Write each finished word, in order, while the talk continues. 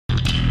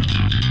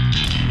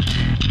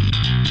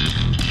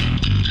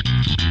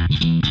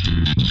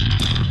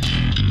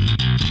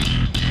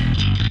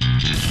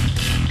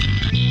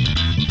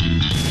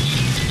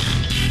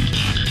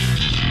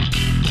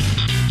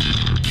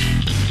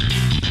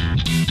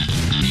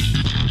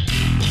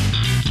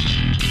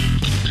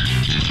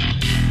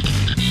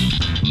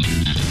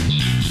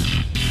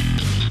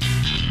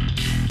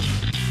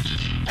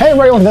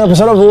everybody, welcome to another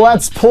episode of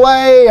Let's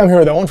Play. I'm here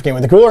with Owen for Game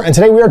with the Cooler, and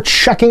today we are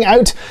checking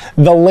out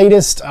the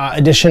latest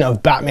edition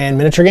of Batman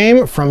miniature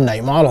game from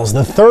Night Models,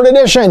 the 3rd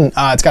edition.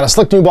 It's got a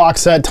slick new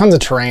box set, tons of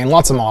terrain,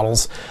 lots of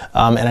models,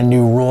 and a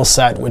new rule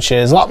set, which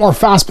is a lot more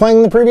fast playing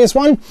than the previous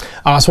one.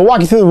 So we'll walk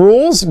you through the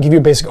rules, give you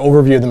a basic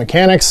overview of the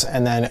mechanics,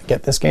 and then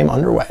get this game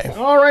underway.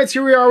 All right, so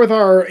here we are with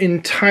our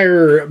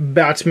entire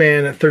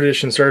Batman 3rd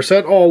edition starter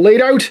set, all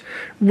laid out,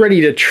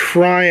 ready to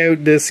try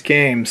out this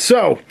game.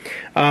 So,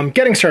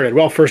 getting started.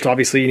 Well, first,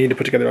 obviously, you need to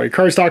put together all your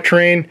cardstock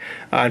terrain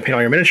and paint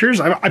all your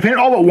miniatures. I painted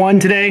all but one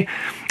today.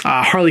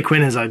 Harley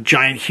Quinn has a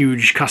giant,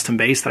 huge custom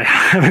base that I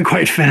haven't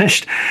quite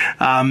finished.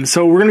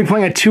 So we're going to be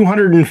playing a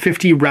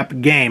 250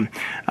 rep game.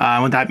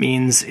 What that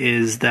means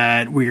is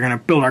that we're going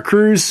to build our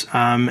crews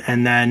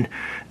and then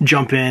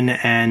jump in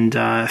and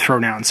throw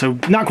down. So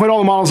not quite all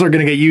the models are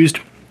going to get used.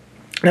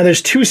 Now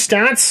there's two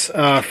stats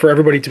for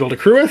everybody to build a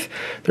crew with.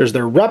 There's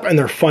their rep and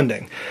their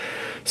funding.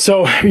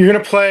 So you're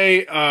going to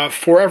play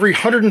for every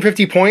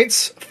 150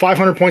 points,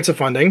 500 points of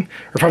funding,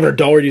 or $500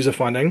 to use of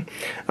funding,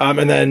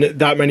 and then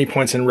that many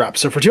points in rep.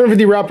 So for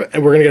 250 rep,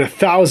 we're going to get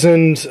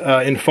 1,000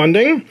 in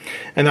funding,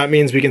 and that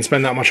means we can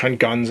spend that much on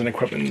guns and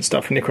equipment and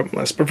stuff in the equipment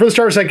list. But for the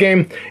starter set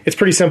game, it's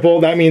pretty simple.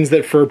 That means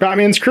that for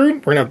Batman's crew,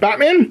 we're going to have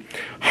Batman,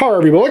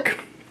 Harvey Bullock,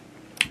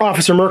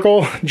 Officer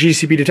Merkel,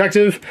 GCP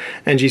Detective,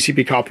 and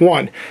GCP Cop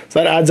 1. So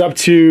that adds up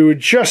to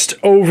just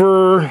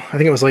over, I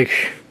think it was like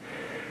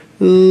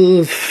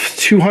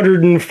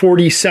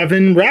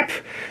 247 rep,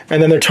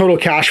 and then their total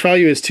cash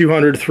value is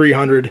 200,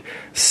 300,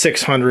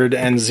 600,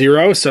 and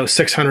 0. So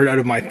 600 out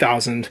of my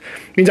 1,000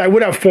 means I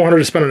would have 400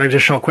 to spend on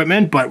additional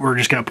equipment, but we're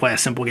just going to play a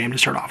simple game to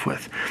start off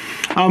with.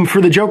 For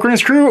the Joker and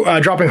his crew,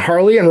 dropping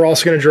Harley, and we're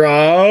also going to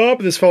drop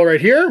this fellow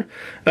right here.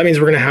 That means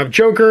we're going to have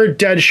Joker,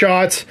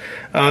 Deadshot,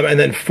 and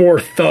then 4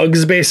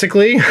 thugs,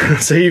 basically.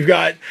 So you've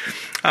got...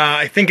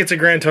 I think it's a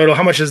grand total.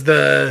 How much is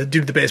the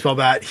dude with the baseball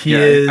bat? He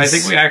is... I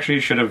think we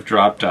actually should have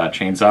dropped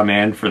Chainsaw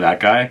Man for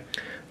that guy,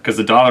 because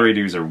the dollar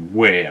redos are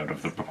way out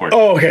of the proportion.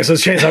 Oh, okay, so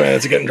it's Chainsaw Man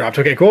that's getting dropped.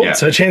 Okay, cool. Yeah.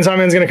 So Chainsaw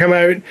Man's going to come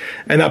out,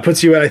 and that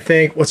puts you at, I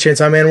think, what's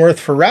Chainsaw Man worth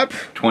for rep?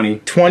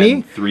 20.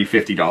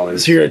 $350.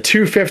 So you're at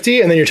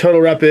 250, and then your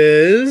total rep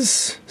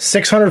is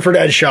 600 for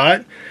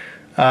Deadshot.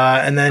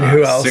 And then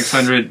who else?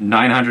 600,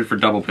 900 for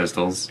double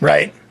pistols.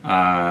 Right.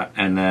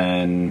 And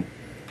then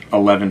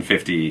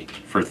 1150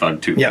 for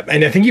Thug 2. Yep,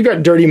 and I think you've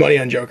got dirty money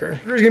on Joker.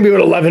 Joker's gonna be about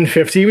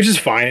 1150, which is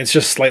fine. It's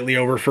just slightly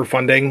over for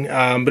funding,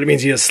 but it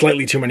means he has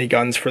slightly too many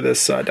guns for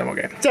this demo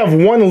game. To have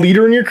 1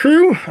 leader in your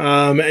crew,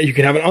 you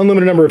can have an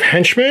unlimited number of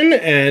henchmen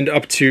and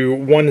up to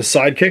 1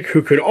 sidekick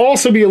who could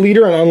also be a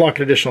leader and unlock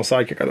an additional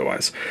sidekick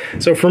otherwise.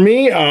 So for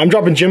me, I'm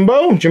dropping Jim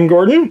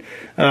Gordon,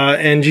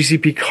 and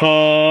GCP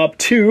Cop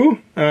 2,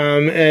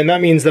 and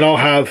that means that I'll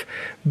have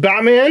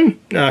Batman,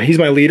 he's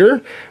my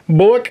leader,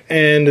 Bullock,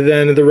 and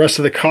then the rest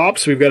of the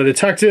cops. We've got a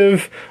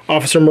detective,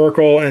 Officer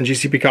Merkel, and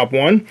GCP Cop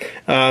 1.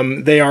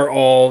 They are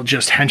all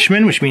just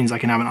henchmen, which means I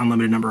can have an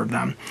unlimited number of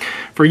them.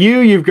 For you,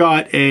 you've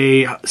got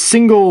a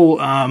single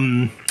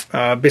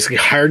basically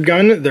hired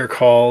gun. They're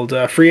called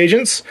free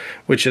agents,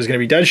 which is going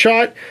to be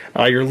Deadshot.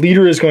 Your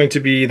leader is going to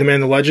be the man,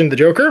 the legend, the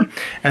Joker,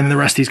 and the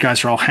rest of these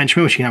guys are all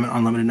henchmen, which you can have an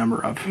unlimited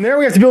number of. From there,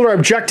 we have to build our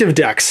objective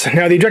decks.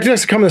 Now, the objective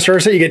decks that come in the starter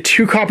set, you get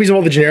 2 copies of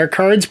all the generic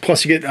cards,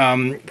 plus you get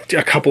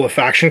a couple of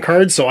faction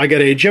cards. So I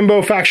get a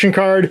Jimbo faction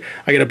card,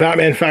 I get a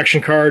Batman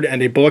faction card,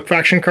 and a Bullock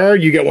faction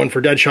card. You get one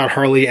for Deadshot,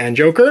 Harley, and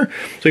Joker.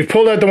 So we've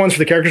pulled out the ones for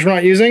the characters we're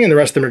not using, and the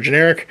rest of them are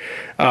generic,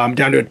 down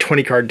to a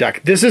 20-card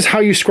deck. This is how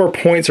you score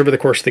points over the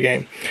course of the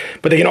game.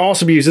 But they can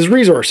also be used as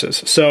resources.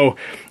 So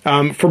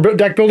for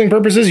deck building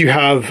purposes, you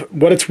have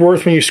what it's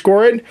worth when you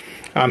score it,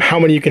 how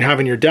many you can have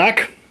in your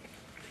deck.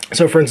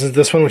 So for instance,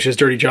 this one, which is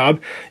Dirty Job,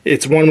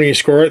 it's 1 when you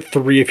score it,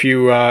 3 if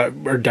you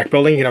are deck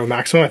building. You can have a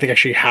maximum. I think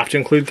actually you have to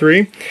include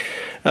 3.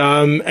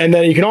 And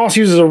then you can also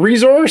use it as a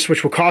resource,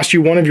 which will cost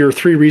you 1 of your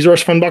 3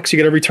 resource fund bucks you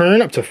get every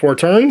turn, up to 4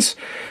 turns,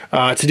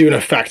 to do an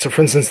effect. So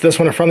for instance, this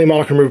one, a friendly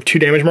model can remove 2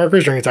 damage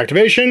markers during its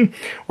activation,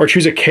 or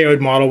choose a KO'd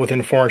model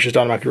within 4 inches to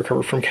automatically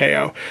recover from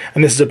KO.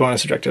 And this is a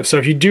bonus objective. So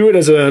if you do it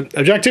as an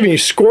objective and you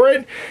score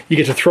it, you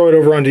get to throw it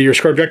over onto your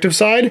score objective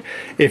side.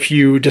 If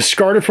you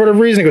discard it for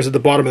whatever reason, it goes at the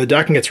bottom of the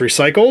deck and gets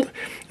recycled.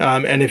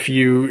 And if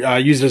you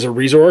use it as a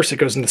resource, it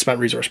goes in the spent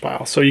resource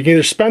pile. So you can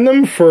either spend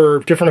them for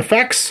different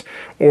effects,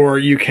 or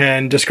you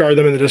can discard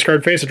them in the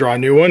discard phase to draw a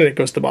new one, and it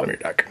goes to the bottom of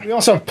your deck. We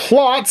also have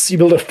plots. You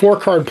build a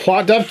 4-card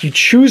plot deck. You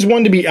choose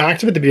one to be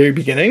active at the very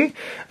beginning,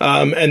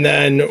 and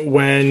then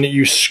when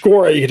you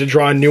score it, you get to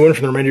draw a new one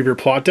from the remainder of your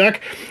plot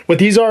deck. What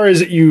these are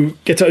is you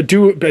get to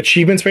do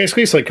achievements,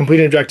 basically, so like complete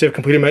an objective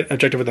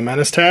with a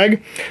menace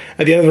tag.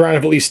 At the end of the round,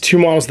 have at least 2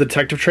 models of the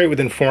detective trait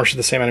within 4 inches of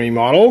the same enemy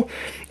model.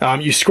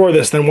 You score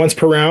this, then once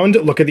per round,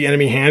 look at the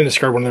enemy hand and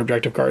discard one of their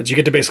objective cards. You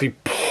get to basically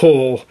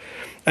pull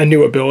a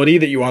new ability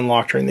that you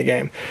unlock during the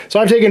game. So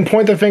I've taken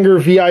Point the Finger,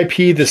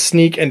 VIP, the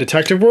Sneak, and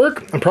Detective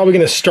work. I'm probably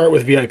going to start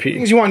with VIP.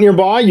 Things you want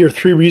nearby, your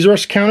 3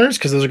 resource counters,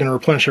 because those are going to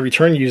replenish every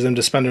turn. You use them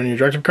to spend on your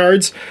objective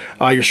cards.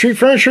 Your street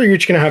furniture, you're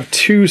each going to have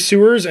 2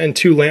 sewers and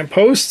 2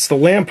 lampposts. The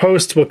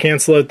lampposts will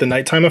cancel out the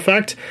nighttime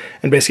effect,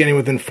 and basically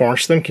anyone within 4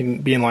 inches of them can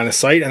be in line of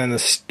sight. And then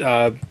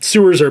the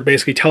sewers are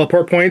basically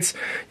teleport points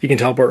you can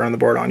teleport around the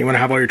board on. You want to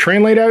have all your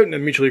terrain laid out in a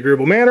mutually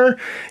agreeable manner.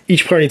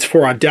 Each player needs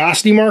 4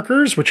 audacity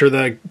markers, which are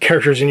the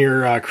characters in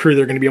your crew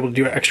that are going to be able to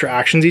do extra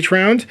actions each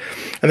round.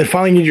 And then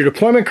finally you need your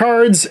deployment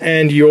cards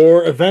and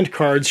your event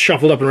cards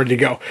shuffled up and ready to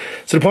go.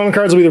 So deployment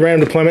cards will be the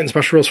random deployment and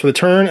special rules for the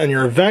turn, and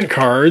your event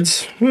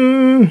cards,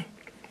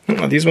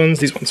 these ones,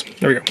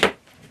 there we go.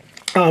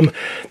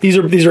 These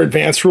are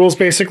advanced rules,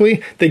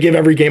 basically. They give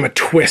every game a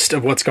twist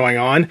of what's going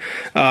on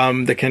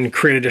that can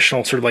create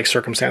additional sort of like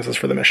circumstances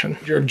for the mission.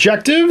 Your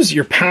objectives,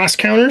 your pass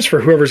counters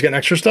for whoever's getting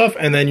extra stuff,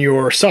 and then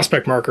your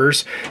suspect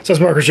markers. Suspect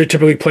markers are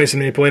typically placed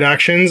in manipulate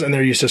actions, and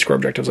they're used to score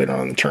objectives later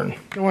on in the turn.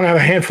 You want to have a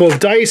handful of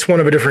dice,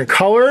 one of a different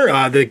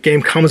color. The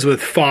game comes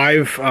with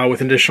 5 with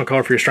an additional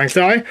color for your strength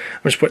die. I'm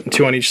just putting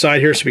 2 on each side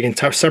here so we can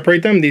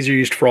separate them. These are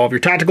used for all of your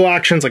tactical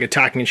actions, like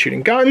attacking and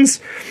shooting guns.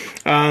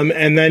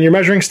 And then your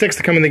measuring sticks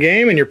that come in the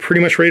game, and you're pretty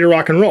much ready to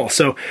rock and roll.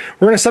 So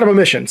we're going to set up a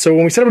mission. So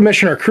when we set up a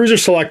mission, our crews are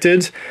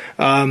selected,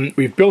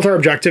 we've built our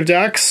objective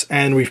decks,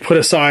 and we've put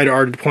aside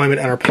our deployment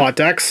and our plot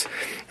decks,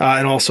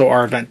 and also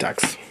our event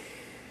decks.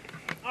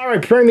 All right,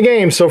 preparing the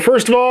game. So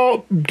first of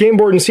all, game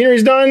board and scenery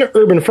is done,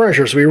 urban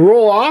furniture. So we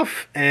roll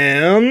off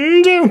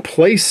and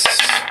place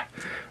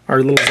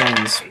our little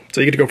zones.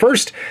 So you get to go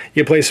first.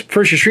 You place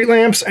first your street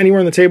lamps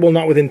anywhere on the table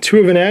not within 2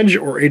 of an edge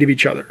or 8 of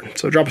each other.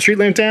 So drop a street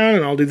lamp down,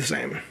 and I'll do the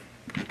same.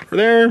 Over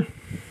there.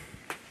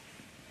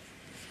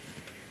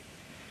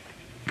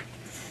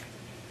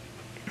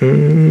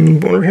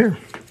 One over here.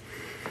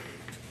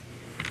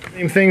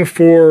 Same thing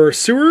for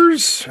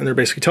sewers, and they're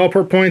basically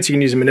teleport points. You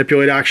can use a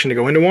manipulate action to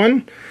go into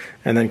one,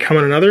 and then come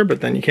in another,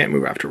 but then you can't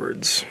move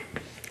afterwards.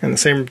 And the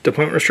same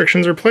deployment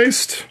restrictions are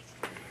placed.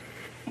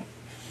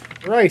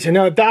 Right, and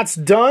now that that's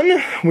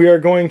done, we are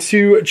going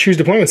to choose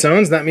deployment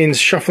zones. That means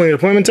shuffling the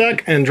deployment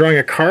deck and drawing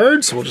a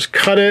card. So we'll just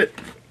cut it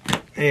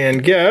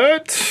and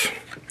get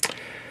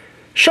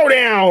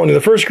Showdown! The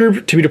first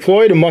group to be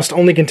deployed must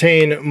only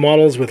contain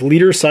models with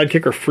leader,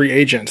 sidekick, or free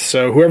agent.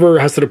 So whoever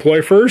has to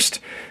deploy first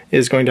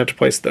is going to have to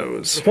place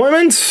those.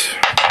 Deployment.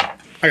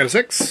 I got a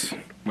 6.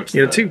 You got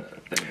a 2.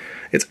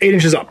 It's 8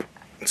 inches up.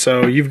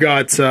 So you've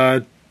got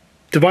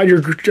divide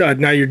your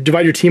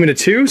team into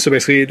 2. So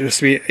basically it has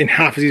to be in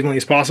half as evenly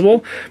as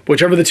possible. But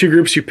whichever of the 2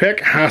 groups you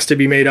pick has to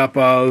be made up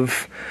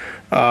of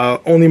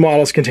only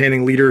models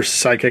containing leader,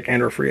 sidekick,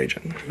 and or free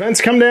agent. Events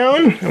come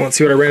down, and let's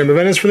see what our random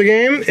event is for the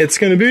game. It's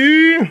going to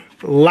be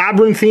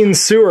Labyrinthine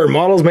Sewer.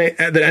 Models that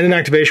end in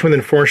activation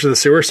within 4 inches of the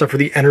sewer suffer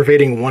the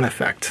Enervating 1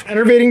 effect.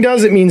 Enervating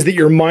it means that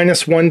you're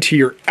 -1 to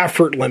your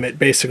effort limit,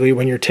 basically,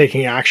 when you're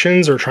taking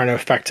actions or trying to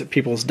affect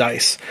people's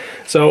dice.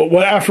 So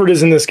what effort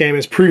is in this game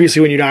is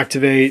previously when you'd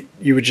activate,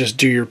 you would just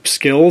do your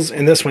skills.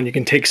 In this one, you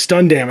can take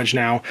stun damage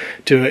now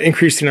to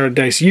increase the amount of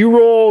dice you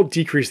roll,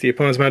 decrease the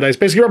opponent's amount of dice.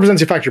 Basically represents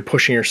the fact you're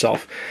pushing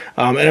yourself.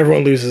 And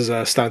everyone loses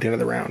a stun at the end of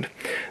the round.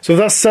 So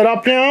that's set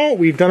up now.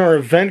 We've done our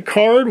event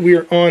card. We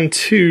are on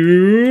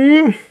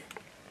to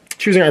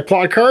choosing our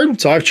plot card.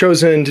 So I've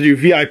chosen to do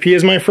VIP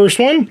as my first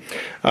one.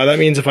 That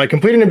means if I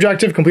complete an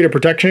objective, complete a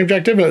protection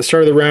objective, and at the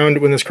start of the round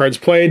when this card's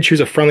played, choose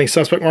a friendly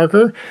suspect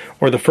marker,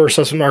 or the first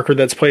suspect marker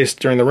that's placed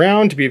during the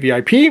round to be a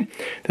VIP.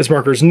 This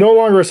marker is no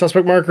longer a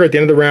suspect marker at the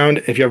end of the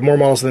round if you have more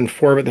models than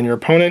 4 of it than your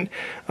opponent.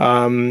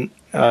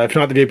 If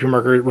not, the VIP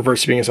marker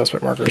reverts to being a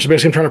suspect marker. So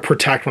basically I'm trying to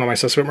protect one of my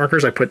suspect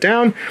markers I put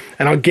down,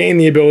 and I'll gain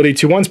the ability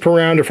to, once per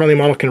round, a friendly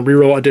model can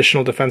reroll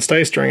additional defense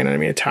dice during an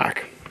enemy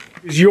attack.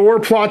 Use your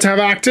plot to have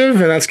active,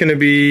 and that's going to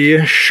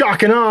be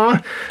shock and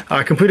awe.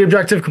 Complete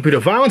objective, complete a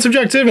violence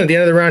objective, and at the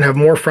end of the round have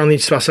more friendly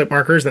suspect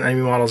markers than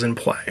enemy models in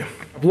play.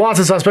 Lots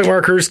of suspect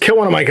markers, kill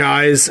one of my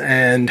guys,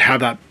 and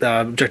have that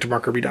objective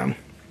marker be done.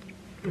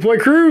 Deploy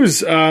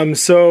crews.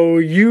 So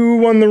you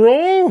won the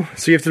roll,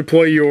 so you have to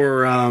deploy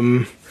your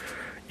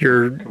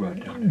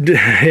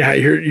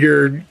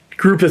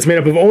group that's made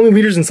up of only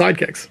leaders and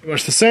sidekicks. Pretty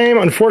much the same.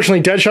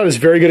 Unfortunately, Deadshot is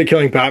very good at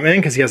killing Batman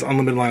because he has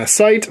unlimited line of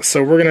sight.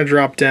 So we're going to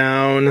drop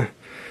down.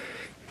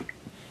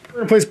 We're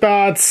going to place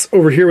Bats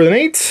over here with an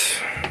 8.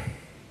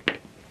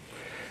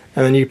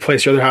 And then you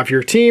place your other half of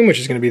your team, which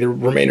is going to be the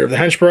remainder of the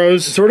Hench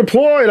Bros. So we're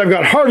deployed. I've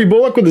got Harvey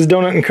Bullock with his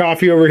donut and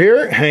coffee over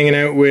here, hanging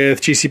out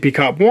with GCP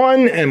Cop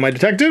 1 and my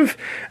detective.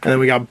 And then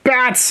we got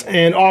Bats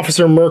and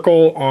Officer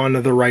Merkel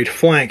on the right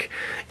flank.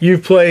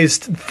 You've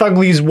placed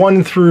Thuglies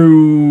 1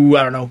 through,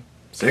 I don't know,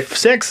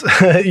 6?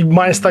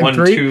 Minus Thug 1,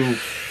 3. 2,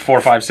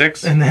 4, 5,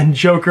 6. And then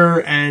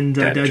Joker and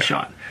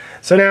Deadshot.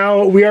 So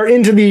now we are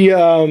into the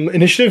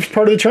initiative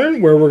part of the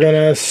turn, where we're going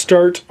to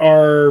start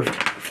our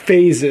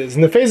phases.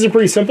 And the phases are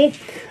pretty simple.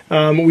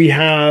 We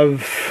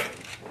have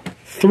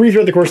 3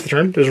 throughout the course of the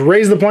turn. There's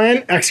raise the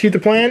plan, execute the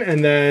plan,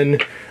 and then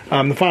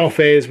the final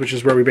phase, which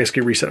is where we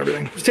basically reset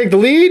everything. Let's take the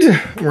lead.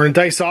 We're going to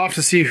dice off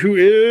to see who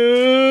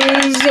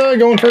is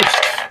going first.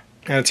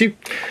 And it's you.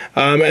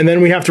 And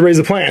then we have to raise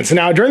the plan. So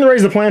now during the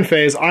raise the plan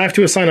phase, I have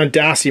to assign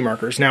audacity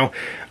markers. Now,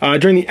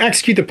 during the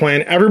execute the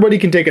plan, everybody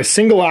can take a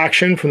single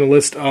action from the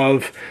list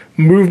of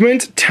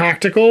movement,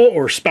 tactical,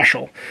 or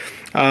special.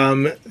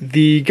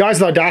 The guys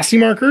with audacity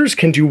markers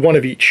can do one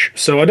of each.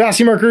 So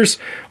audacity markers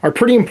are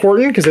pretty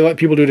important because they let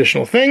people do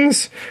additional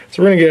things.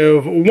 So we're going to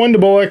give one to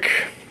Bullock,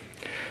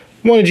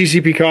 one to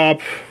GCP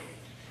Cop,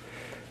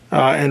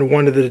 and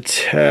one to the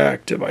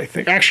detective, I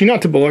think. Actually,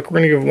 not to Bullock. We're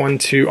going to give one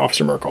to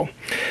Officer Merkel.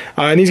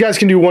 And these guys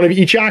can do one of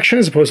each action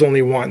as opposed to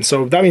only one.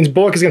 So that means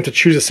Bullock is going to have to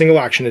choose a single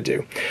action to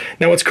do.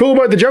 Now, what's cool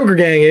about the Joker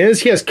gang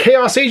is he has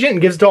Chaos Agent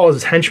and gives it to all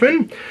his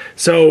henchmen.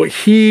 So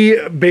he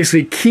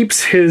basically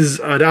keeps his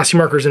audacity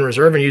markers in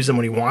reserve and uses them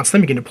when he wants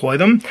them. He can deploy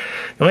them.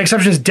 The only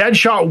exception is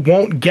Deadshot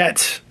won't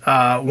get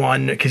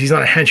one because he's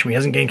not a henchman. He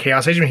hasn't gained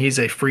Chaos Agent. He's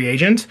a free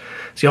agent.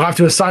 So you'll have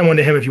to assign one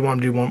to him if you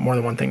want to do more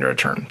than one thing to a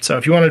turn. So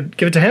if you want to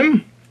give it to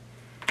him,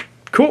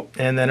 cool.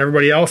 And then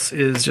everybody else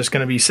is just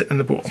going to be sitting in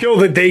the pool. The skill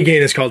that they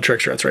gain is called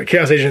Trickster. That's right.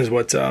 Chaos Agent is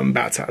what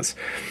Bats has.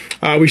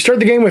 We start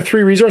the game with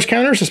 3 resource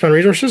counters to spend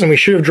resources, and we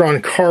should have drawn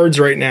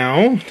cards right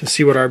now to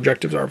see what our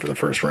objectives are for the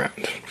first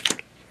round.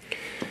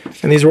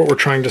 And these are what we're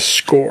trying to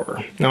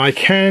score. Now I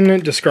can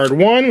discard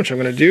 1, which I'm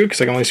going to do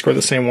because I can only score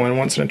the same one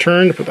once in a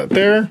turn, to put that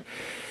there, and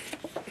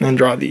then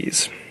draw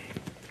these.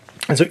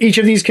 And so each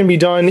of these can be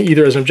done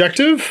either as an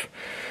objective.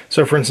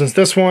 So for instance,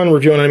 this one,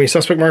 reveal an enemy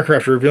suspect marker.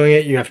 After revealing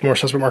it, you have more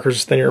suspect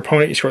markers than your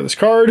opponent. You score this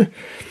card.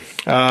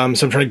 So I'm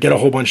trying to get a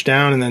whole bunch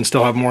down and then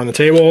still have more on the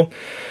table.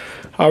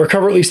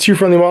 Recover at least 2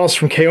 friendly models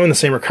from KO in the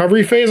same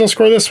recovery phase. I'll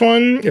score this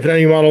one. If an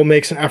enemy model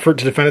makes an effort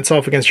to defend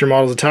itself against your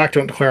model's attack,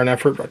 don't declare an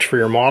effort for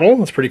your model.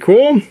 That's pretty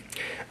cool.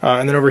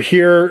 And then over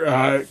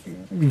here,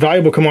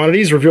 valuable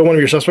commodities, reveal one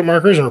of your suspect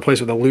markers and replace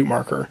it with a loot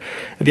marker.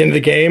 At the end of the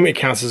game, it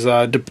counts as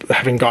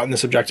having gotten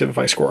this objective if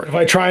I score it. If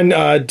I try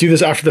and do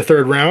this after the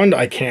 3rd round,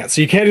 I can't.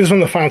 So you can't do this on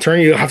the final turn.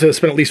 You have to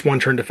spend at least 1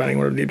 turn defending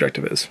whatever the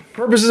objective is.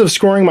 For purposes of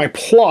scoring my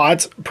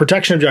plot,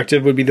 protection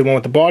objective would be the one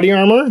with the body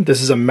armor.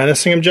 This is a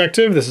menacing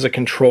objective. This is a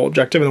control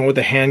objective. And the one with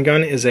the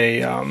handgun is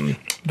a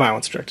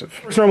violence objective.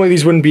 Of course, normally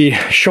these wouldn't be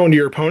shown to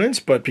your opponents,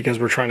 but because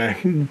we're trying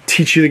to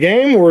teach you the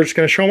game, we're just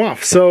going to show them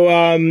off.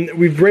 So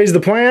we've raised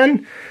the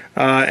plan,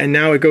 and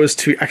now it goes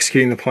to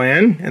executing the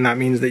plan, and that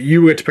means that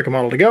you get to pick a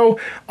model to go.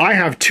 I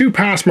have 2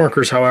 pass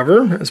markers,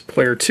 however, as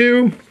player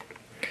 2,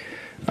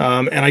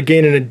 and I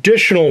gain an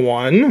additional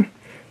one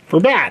for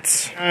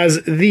Bats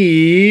as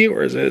the,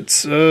 where is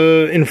it,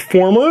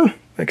 Informer.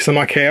 Because I'm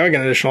not KO, I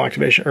get an additional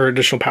activation or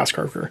additional pass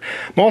marker.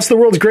 I'm also the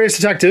world's greatest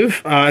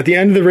detective. At the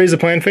end of the raise the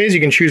plan phase,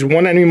 you can choose 1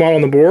 enemy model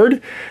on the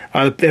board.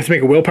 They have to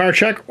make a willpower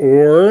check,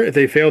 or if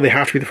they fail, they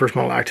have to be the first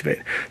model to activate.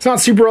 It's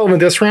not super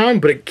relevant this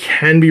round, but it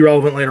can be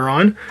relevant later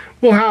on.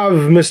 We'll have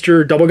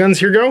Mr. Double Guns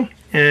here go,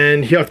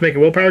 and he'll have to make a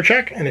willpower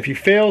check, and if he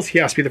fails, he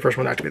has to be the first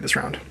one to activate this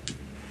round.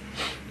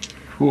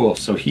 Cool,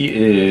 so he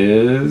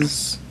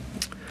is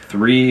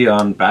 3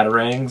 on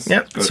Batarangs.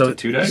 Yep. Goes So to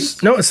 2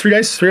 dice? No, it's 3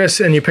 dice. 3 dice,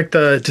 and you pick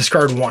the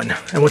discard 1.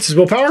 And what's his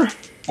willpower?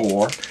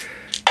 4. 4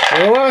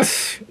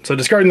 less. So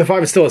discarding the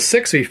 5 is still a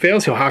 6, so he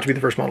fails. He'll have to be the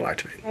first model to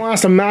activate. It'll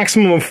last a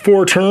maximum of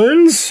 4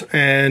 turns,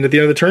 and at the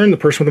end of the turn, the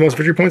person with the most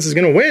victory points is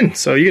going to win.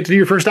 So you get to do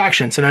your first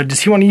action. So now, does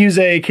he want to use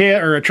a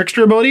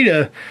Trickster ability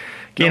to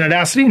gain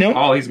audacity? No.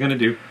 All he's going to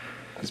do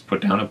is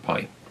put down a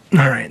putty.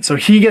 All right, so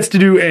he gets to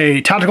do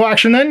a tactical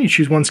action then. You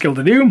choose 1 skill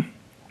to do.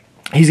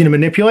 He's going to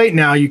manipulate.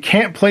 Now, you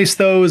can't place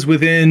those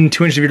within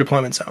 2 inches of your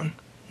deployment zone.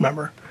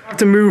 Remember. You have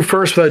to move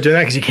first without doing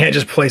that because you can't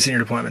just place it in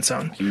your deployment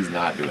zone. He's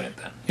not doing it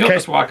then. He'll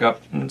just walk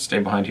up and stay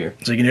behind here.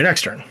 So you can do it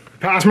next turn.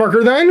 Pass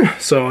marker then.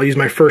 So I'll use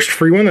my first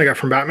free one that I got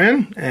from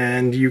Batman.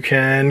 And you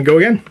can go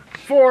again.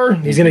 4.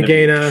 He's going to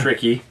gain a...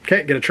 Tricky.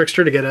 Okay, get a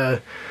Trickster to get a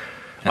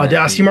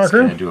audacity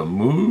marker. He's going to do a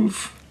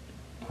move.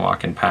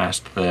 Walking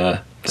past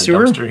the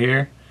Sewer dumpster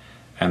here.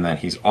 And then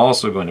he's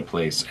also going to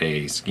place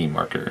a scheme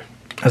marker.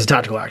 As a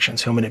tactical action,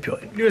 so he'll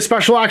manipulate. Do a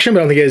special action,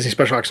 but I don't think he has any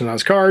special actions on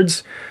his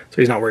cards,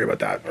 so he's not worried about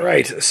that. All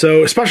right,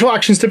 so special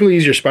actions typically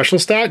use your special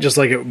stat, just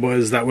like it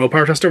was that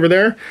willpower test over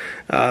there,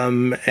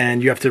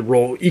 and you have to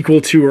roll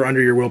equal to or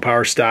under your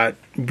willpower stat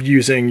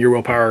using your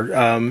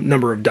willpower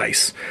number of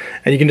dice.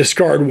 And you can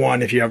discard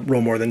 1 if you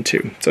roll more than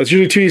 2. So it's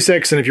usually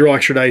 2d6, and if you roll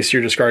extra dice,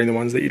 you're discarding the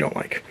ones that you don't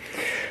like.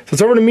 So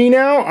it's over to me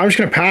now. I'm just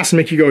going to pass and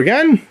make you go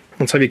again.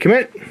 Let's have you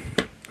commit.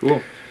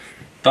 Cool.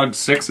 Thug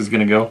 6 is going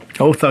to go.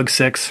 Oh, Thug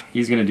 6.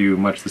 He's going to do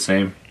much the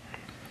same.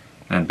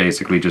 And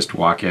basically just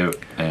walk out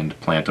and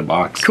plant a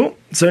box. Cool.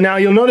 So now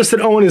you'll notice that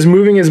Owen is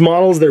moving his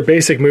models their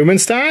basic movement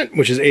stat,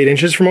 which is 8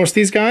 inches for most of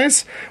these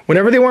guys.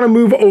 Whenever they want to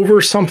move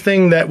over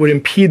something that would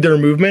impede their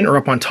movement, or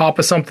up on top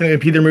of something that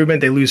would impede their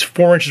movement, they lose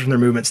 4 inches from their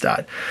movement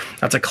stat.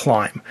 That's a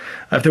climb.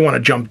 If they want to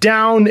jump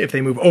down, if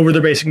they move over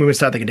their basic movement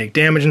stat, they can take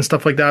damage and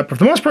stuff like that. But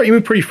for the most part, you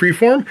move pretty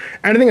freeform.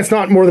 Anything that's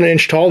not more than 1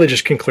 inch tall, they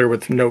just can clear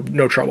with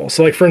no trouble.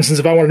 So like for instance,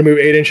 if I wanted to move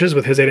 8 inches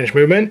with his 8-inch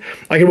movement,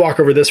 I could walk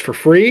over this for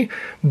free,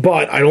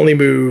 but I'd only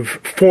move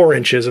 4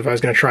 inches if I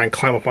was going to try and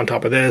climb up on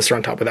top of this or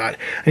on top of that.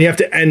 And you have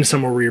to end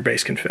somewhere where your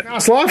base can fit.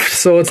 Pass left,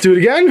 so let's do it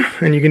again,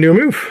 and you can do a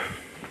move.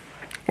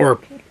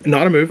 Or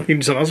Not a move. You can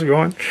do something else if you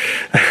want.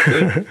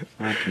 Good.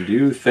 I can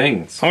do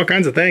things. All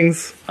kinds of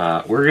things.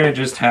 We're going to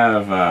just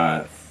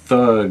have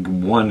Thug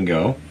 1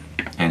 go,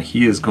 and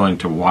he is going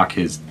to walk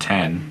his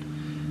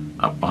 10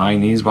 up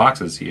behind these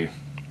boxes here.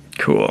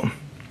 Cool.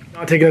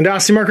 Not taking a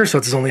Dastardly marker, so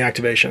it's his only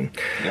activation.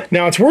 Yep.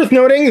 Now, it's worth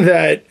noting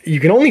that you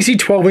can only see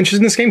 12 inches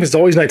in this game because it's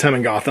always nighttime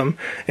in Gotham,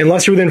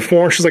 unless you're within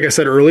 4 inches, like I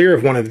said earlier,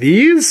 of one of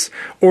these,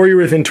 or you're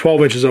within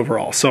 12 inches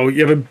overall. So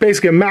you have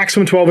basically a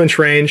maximum 12-inch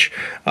range,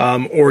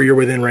 or you're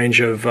within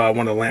range of one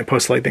of the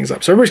lampposts to light things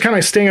up. So everybody's kind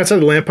of staying outside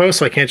the lamppost,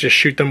 so I can't just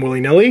shoot them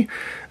willy-nilly.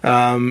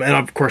 And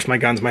of course, my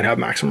guns might have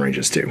maximum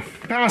ranges too.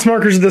 Pass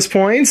markers at this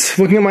point.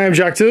 Looking at my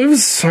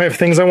objectives, I have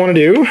things I want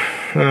to do.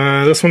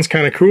 This one's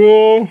kind of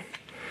cool.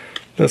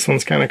 This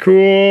one's kind of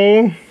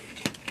cool.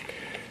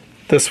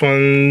 This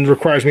one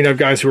requires me to have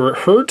guys who are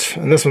hurt,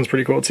 and this one's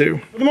pretty cool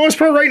too. For the most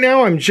part right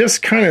now, I'm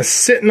just kind of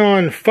sitting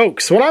on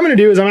folks. So what I'm going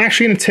to do is I'm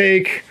actually going to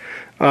take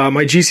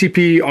my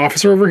GCP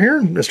officer over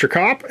here, Mr.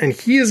 Cop, and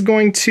he is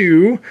going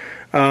to,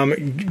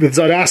 with his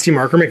Audacity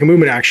marker, make a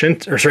movement action,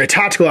 or sorry, a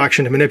tactical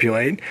action to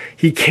manipulate.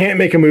 He can't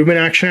make a movement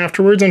action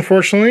afterwards,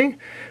 unfortunately,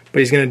 but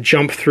he's going to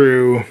jump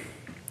through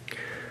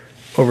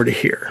over to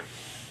here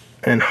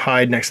and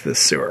hide next to the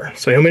sewer.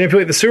 So he'll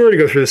manipulate the sewer to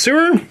go through the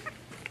sewer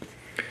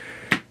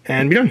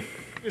and be done.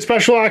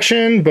 Special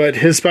action, but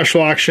his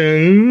special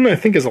action, I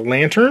think, is a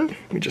lantern.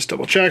 Let me just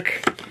double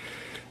check.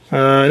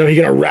 No, he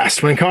can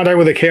arrest. When in contact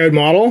with a KO'd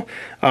model,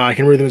 I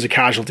can rule them as a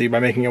casualty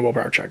by making a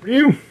willpower check. For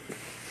you.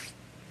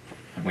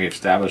 We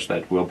established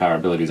that willpower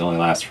abilities only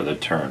last for the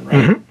turn, right?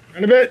 Mm-hmm.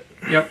 And a bit.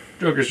 Yep.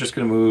 Joker's just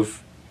going to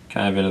move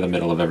kind of into the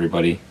middle of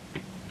everybody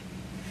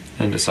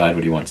and decide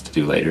what he wants to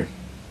do later.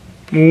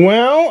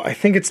 Well, I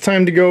think it's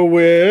time to go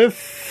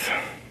with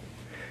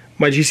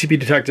my GCP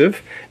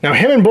detective. Now,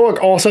 him and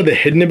Bullock also have the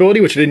hidden ability,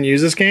 which I didn't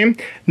use this game.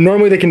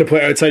 Normally, they can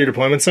deploy outside your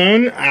deployment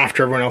zone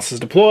after everyone else is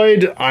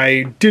deployed.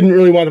 I didn't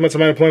really want them outside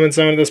my deployment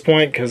zone at this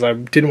point because I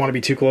didn't want to be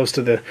too close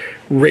to the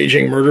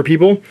raging murder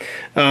people.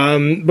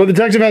 But the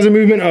detective has a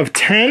movement of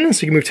 10,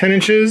 so he can move 10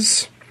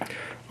 inches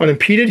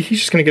unimpeded. He's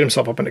just going to get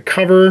himself up into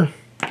cover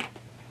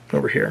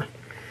over here.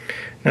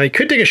 Now, he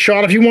could take a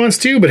shot if he wants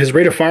to, but his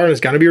rate of fire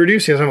is going to be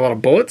reduced. He doesn't have a lot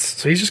of bullets,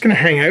 so he's just going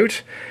to hang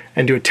out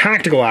and do a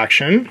tactical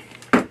action.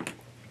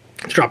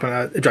 Let's drop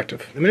an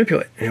objective and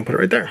manipulate, and he'll put it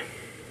right there.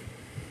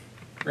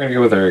 We're going to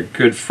go with our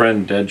good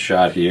friend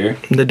Deadshot here.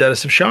 The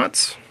deadest of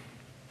shots.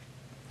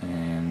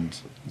 And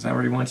is that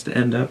where he wants to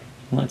end up?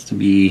 He wants to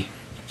be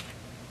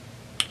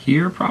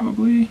here,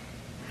 probably?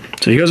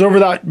 So he goes over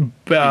that...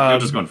 He'll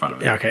just go in front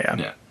of it. Yeah, okay,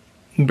 yeah.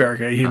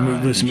 Barricade. He'd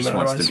move loose. He just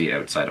wants to be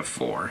outside of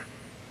 4.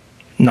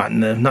 Not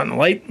in the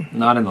light?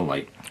 Not in the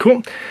light.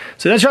 Cool.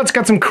 So Deadshot's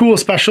got some cool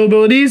special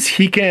abilities.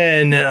 He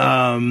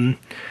can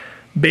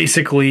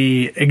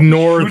basically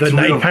ignore the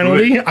night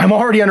penalty. Good. I'm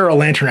already under a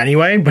lantern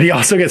anyway, but he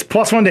also gets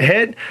 +1 to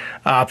hit,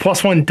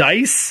 +1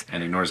 dice.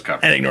 And ignores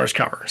cover. And ignores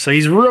cover. So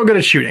he's real good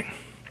at shooting.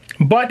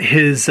 But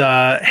his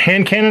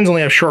hand cannons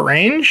only have short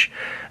range,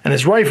 and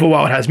his rifle,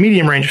 while it has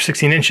medium range of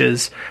 16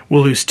 inches,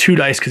 will lose 2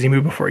 dice because he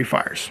moved before he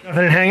fires.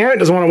 Nothing to hang out.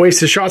 Doesn't want to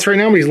waste his shots right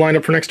now, but he's lined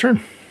up for next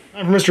turn.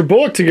 Time for Mr.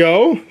 Bullock to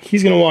go.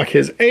 He's going to walk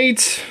his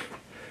 8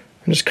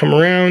 and just come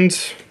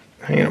around,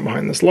 hanging up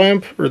behind this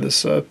lamp, or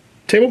this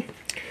table.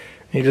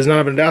 He does not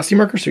have an Audacity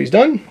marker, so he's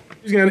done.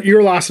 He's going to have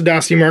your last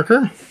Audacity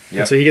marker,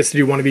 yep. So he gets to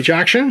do 1 of each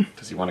action.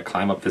 Does he want to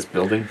climb up this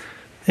building?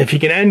 If he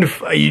can end,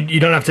 you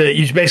don't have to,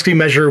 you basically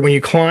measure, when you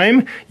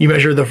climb, you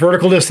measure the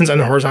vertical distance and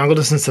the horizontal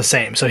distance the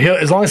same. So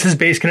as long as his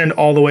base can end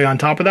all the way on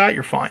top of that,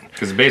 you're fine.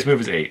 Because the base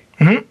move is 8.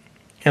 Mm-hmm.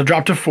 He'll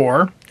drop to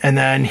 4, and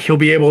then he'll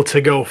be able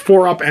to go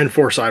 4 up and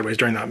 4 sideways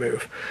during that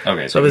move.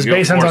 Okay, so if his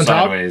base ends on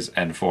top, sideways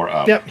and 4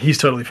 up. Yep, he's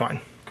totally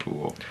fine.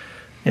 Cool.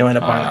 He'll end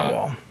up behind that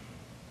wall.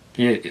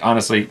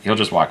 Honestly, he'll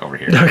just walk over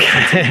here.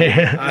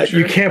 Okay.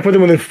 You can't put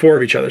them within 4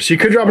 of each other. So you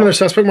could drop another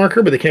suspect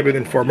marker, but they can't be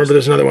within 4. Remember,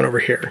 there's another one over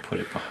here.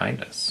 Put it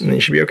behind us. And then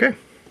you should be okay.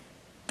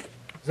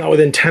 It's not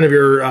within 10 of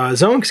your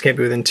zone, because it can't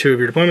be within 2 of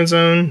your deployment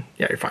zone.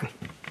 Yeah, you're fine.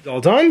 It's all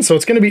done. So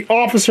it's going to be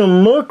Officer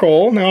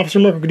Merkel. Now, Officer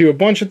Merkel could do a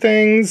bunch of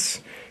things.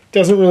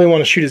 Doesn't really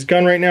want to shoot his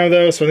gun right now,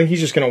 though, so I think he's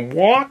just going to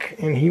walk,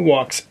 and he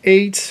walks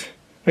 8.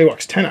 He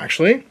walks 10,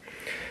 actually.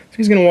 So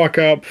he's going to walk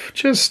up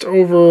just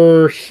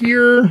over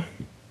here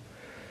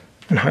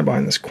and hide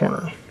behind this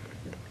corner.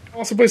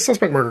 Also place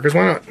suspect marker, because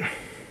why not?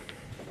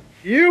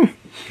 You?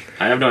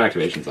 I have no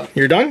activations on.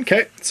 You're done?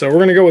 Okay, so we're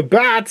going to go with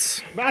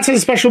Bats. Bats has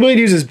a special ability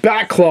to use his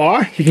Bat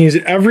Claw. He can use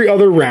it every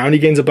other round. He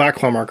gains a Bat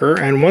Claw marker,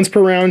 and once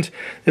per round,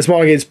 this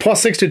model gains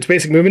 +6 to its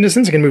basic movement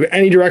distance. It can move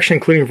any direction,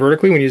 including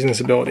vertically, when using this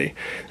ability.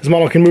 This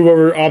model can move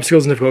over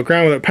obstacles and difficult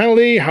ground without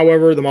penalty.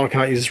 However, the model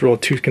cannot use this rule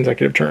 2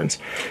 consecutive turns.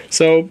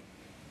 So,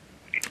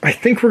 I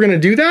think we're going to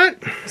do that.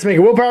 Let's make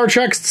a willpower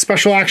check.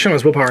 Special action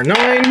was willpower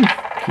 9.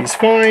 He's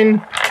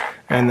fine.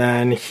 And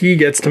then he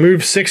gets to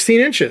move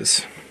 16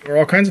 inches. Or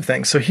all kinds of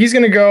things. So he's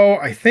going to go,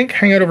 I think,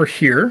 hang out over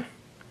here.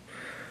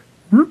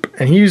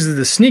 And he uses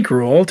the sneak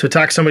rule to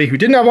attack somebody who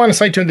didn't have line of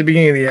sight to him at the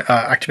beginning of the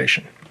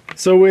activation.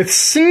 So with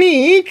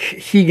Sneak,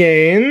 he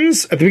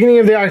gains, at the beginning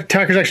of the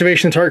attacker's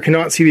activation, the target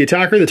cannot see the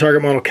attacker. The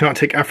target model cannot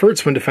take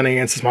efforts when defending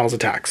against this model's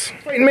attacks.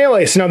 Right, in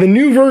Melee. So now the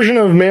new version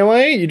of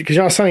Melee, because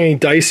you're not assigning any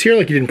dice here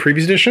like you did in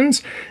previous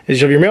editions, is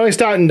you have your Melee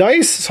stat and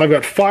dice. So I've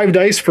got 5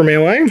 dice for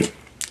Melee.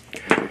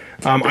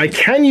 I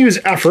can use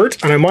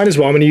effort, and I might as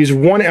well. I'm going to use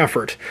 1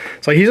 effort.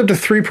 So I use up to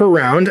 3 per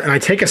round, and I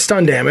take a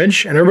stun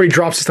damage, and everybody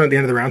drops a stun at the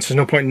end of the round, so there's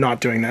no point in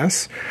not doing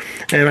this.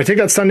 And if I take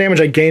that stun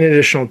damage, I gain an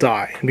additional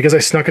die. And because I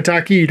snuck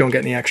attack you don't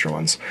get any extra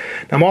ones.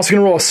 Now I'm also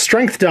going to roll a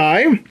strength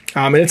die,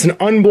 and it's an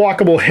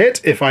unblockable hit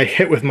if I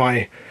hit with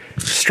my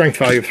strength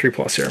value of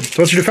 3+ here.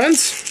 So what's your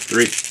defense?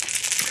 3.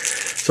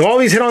 So all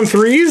these hit on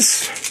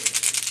 3s.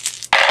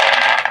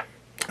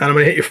 And I'm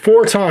going to hit you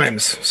 4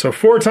 times. So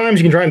 4 times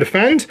you can try and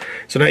defend.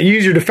 So now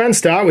use your defense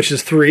stat, which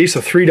is 3,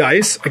 so 3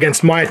 dice,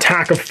 against my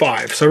attack of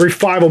 5. So every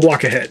 5 will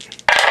block a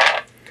hit.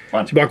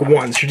 1. So you block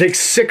 1. So you take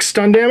 6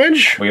 stun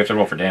damage. We have to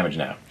roll for damage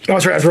now. Oh,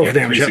 that's right, I have to roll for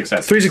damage. 3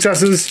 successes. 3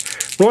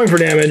 successes, rolling for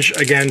damage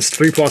against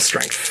 3+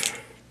 strength.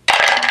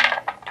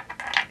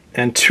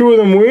 And 2 of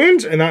them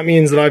wound, and that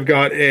means that I've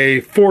got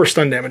a 4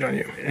 stun damage on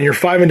you. And you're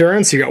 5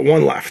 endurance, so you got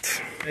 1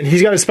 left. And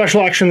he's got a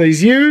special action that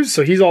he's used,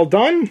 so he's all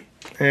done.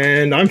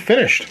 And I'm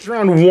finished.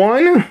 Round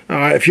 1.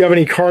 If you have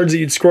any cards that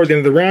you'd score at the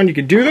end of the round, you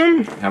could do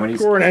them. How many?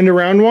 Score and end of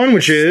round 1,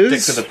 which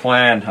is... Stick to the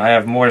plan. I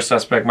have more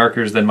suspect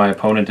markers than my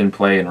opponent in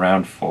play in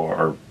round 4,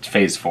 or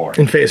phase 4.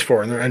 In phase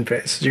 4, in the end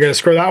phase. So you're going to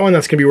score that one.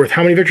 That's going to be worth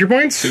how many victory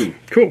points? 2.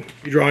 Cool.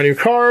 You draw a new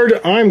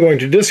card. I'm going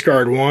to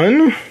discard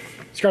 1.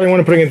 Discarding 1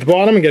 and putting it at the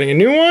bottom and getting a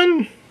new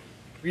one.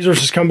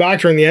 Resources come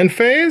back during the end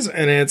phase,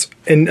 and it's...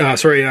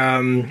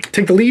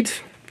 take the lead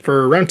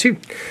for round 2.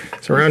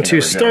 So round 2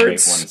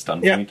 starts.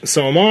 Yeah,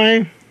 so am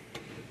I.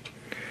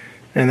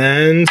 And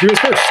then who is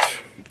first?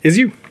 Is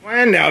you.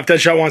 And now if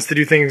Deadshot wants to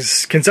do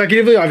things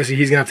consecutively, obviously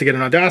he's going to have to get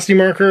an audacity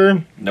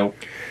marker. Nope.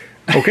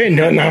 Okay,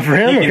 no, not for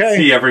him. He can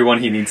see everyone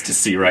he needs to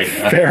see right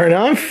now. Fair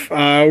enough.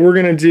 We're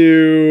going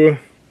to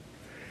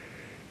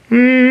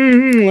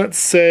do... let's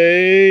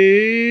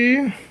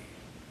say...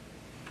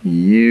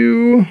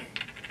 You...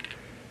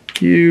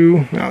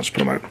 I'll just put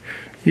them out.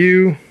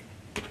 You,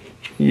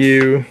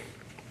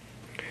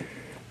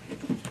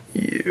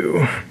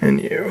 and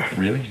you.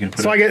 Really? You can put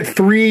so I get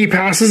 3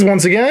 passes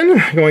once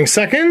again, going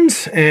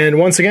second, and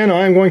once again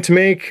I'm going to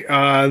make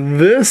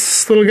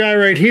this little guy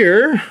right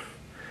here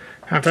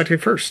have to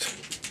activate first.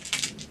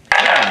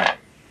 Yeah.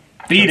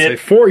 Beat it.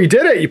 4, you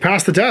did it, you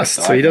passed the test,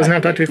 so he doesn't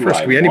have to activate first,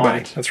 it I could be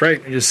anybody. That's right,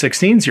 you're just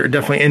 16s, you're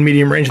definitely in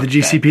medium range of the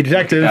GCP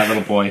detective. That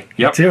little boy.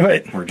 Yep. Do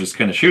it. We're just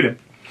going to shoot him.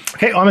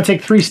 Okay, I'm going to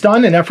take 3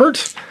 stun and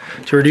effort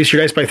to reduce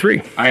your dice by 3.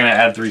 I'm going to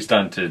add 3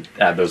 stun to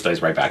add those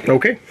dice right back in.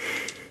 Okay.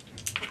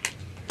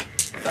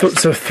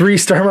 So 3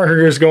 star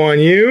markers go on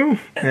you,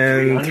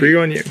 and 3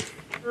 go on you.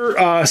 Your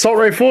assault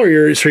rifle, or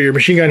your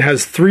machine gun,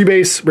 has 3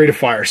 base rate of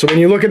fire. So when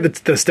you look at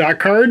the stat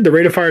card, the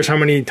rate of fire is how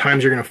many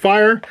times you're going to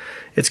fire.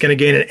 It's going to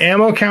gain an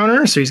ammo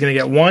counter, so he's going to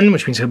get 1,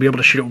 which means he'll be able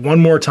to shoot it 1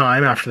 more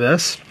time after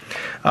this.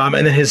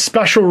 And then his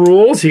special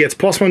rules, he gets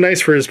 +1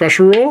 dice for his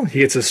special rule. He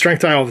gets a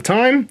strength die all the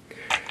time.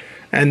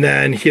 And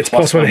then he gets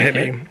 +1 to hit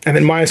me. And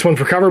then -1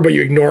 for cover, but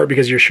you ignore it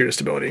because of your shooter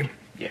stability.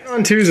 Yes.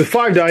 On 2s with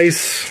 5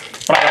 dice.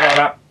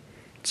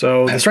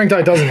 So the strength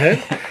die doesn't hit.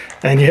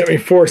 And you hit me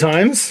 4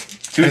 times.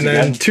 2s and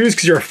then again. 2s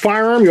because you're a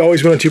firearm, you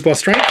always win a 2+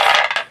 strength.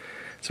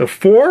 So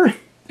 4.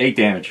 8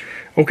 damage.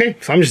 Okay,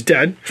 so I'm just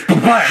dead.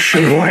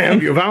 Wham.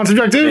 You have a balance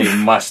objective? They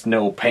must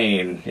know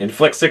pain.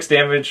 Inflict 6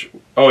 damage.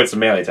 Oh, it's a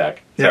melee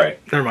attack. Sorry. Yeah,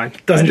 never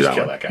mind. Doesn't do that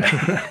kill one.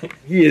 that guy.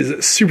 He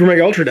is super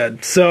mega ultra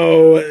dead.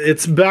 So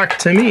it's back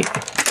to me.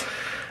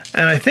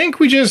 And I think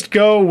we just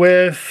go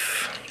with...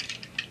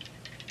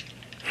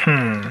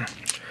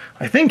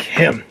 I think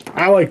him.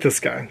 I like this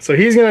guy. So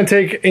he's going to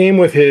take aim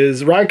with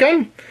his riot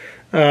gun.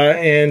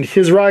 And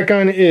his riot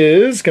gun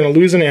is going to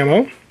lose an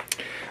ammo.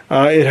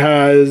 It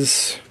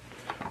has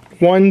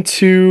 1,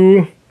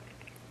 2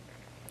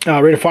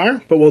 rate of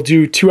fire, but we'll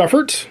do 2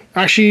 effort.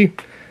 Actually,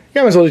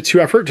 yeah, I might as well do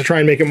 2 effort to try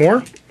and make it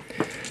more.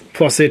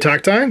 Plus the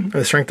attack die, or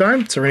the strength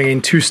die. So we're going to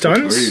gain 2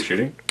 stuns. Where are you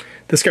shooting?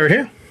 This guy right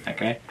here.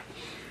 Okay.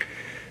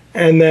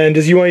 And then,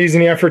 does you want to use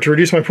any effort to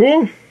reduce my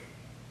pool?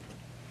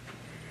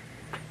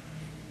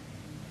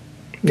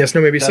 Yes, no,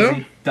 maybe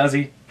so? Does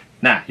he?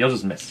 Nah, you'll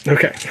just miss.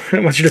 Okay.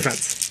 What's your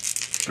defense?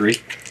 3.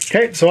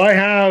 Okay, so I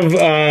have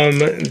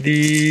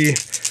the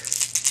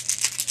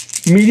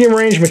medium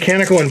range,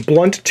 mechanical, and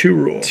blunt 2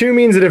 rule. 2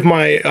 means that if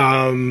my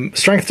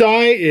strength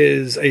die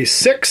is a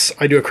 6,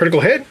 I do a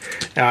critical hit.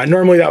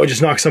 Normally that would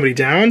just knock somebody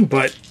down,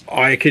 but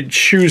I could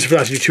choose for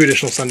that to do 2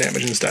 additional stun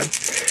damage instead.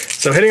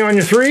 So hitting on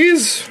your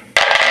 3s,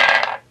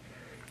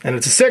 and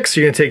it's a 6, so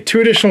you're going to take 2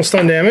 additional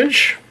stun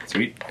damage.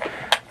 Sweet.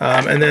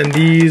 And then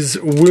these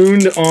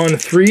wound on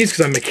 3s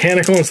because I'm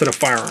mechanical instead of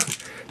firearm.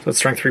 So it's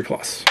strength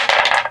 3+.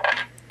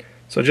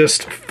 So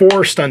just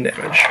 4 stun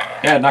damage.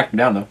 Yeah, it knocked him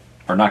down though.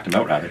 Or knocked him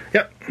out rather.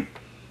 Yep.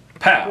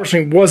 Pow!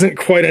 Unfortunately, wasn't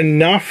quite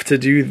enough to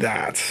do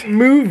that.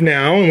 Move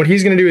now, and what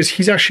he's going to do is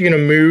he's actually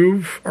going to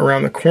move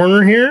around the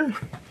corner here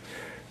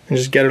and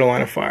just get it a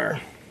line of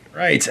fire.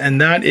 Right, and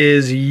that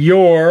is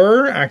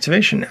your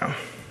activation now.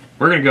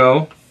 we're going to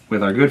go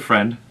with our good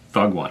friend,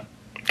 Thug 1.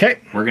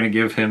 Okay. We're going to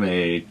give him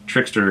a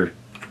Trickster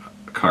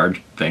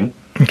card thing.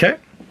 Okay.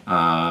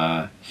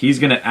 He's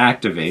going to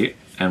activate,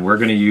 and we're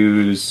going to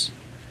use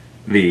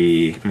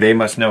the They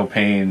Must Know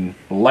Pain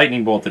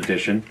Lightning Bolt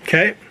Edition.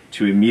 Okay.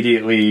 To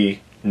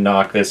immediately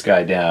knock this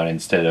guy down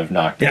instead of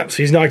knocked down. Yep, so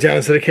he's knocked down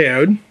instead of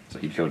KO'd. So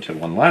he'd go to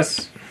 1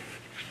 less.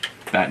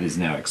 That is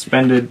now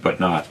expended, but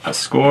not a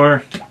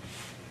score.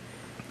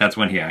 That's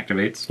when he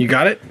activates. You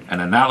got it. And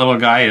then that little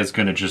guy is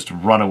going to just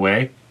run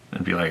away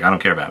and be like, I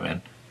don't care,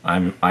 Batman.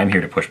 I'm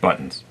here to push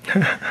buttons.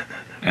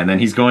 And then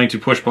he's going to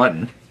push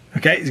button.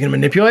 Okay, he's going to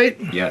manipulate.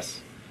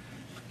 Yes.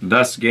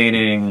 Thus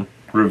gaining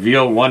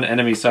reveal 1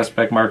 enemy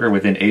suspect marker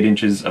within 8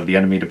 inches of the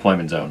enemy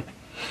deployment zone.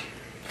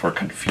 For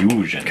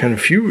confusion.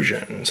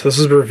 Confusion. So this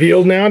is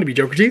revealed now to be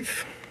Joker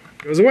Teeth.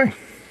 Goes away.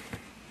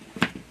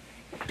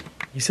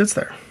 He sits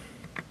there.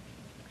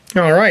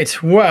 All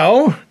right,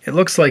 well, it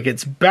looks like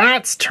it's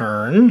Bat's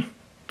turn,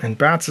 and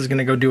Bats is going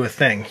to go do a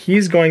thing.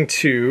 He's going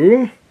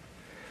to,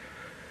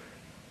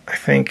 I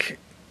think,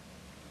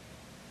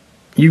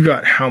 you've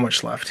got how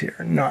much left here?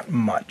 Not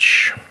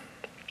much.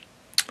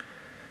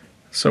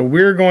 So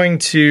we're going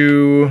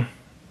to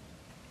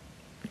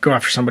go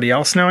after somebody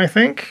else now, I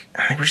think.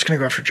 I think we're just going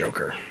to go after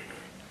Joker.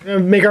 We're going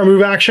to make our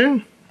move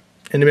action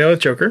into melee with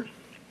Joker.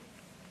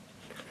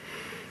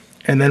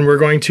 And then we're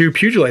going to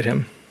pugilate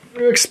him. We're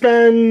going to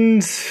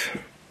expend,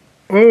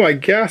 oh, I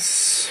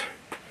guess,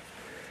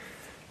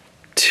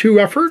 2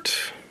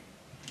 effort.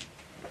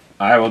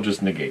 I will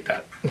just negate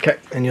that. Okay,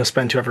 and you'll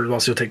spend 2 effort as well,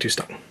 so you'll take 2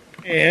 stun.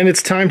 And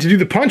it's time to do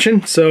the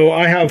punching. So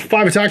I have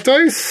 5 attack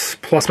dice,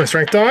 plus my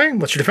strength die.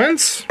 What's your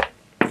defense?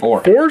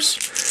 4.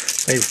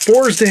 4s. I have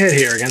 4s to hit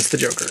here against the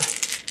Joker. So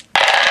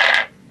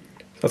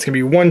that's going to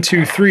be 1,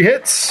 2, 3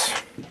 hits.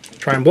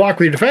 Try and block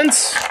with your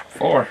defense.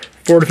 4.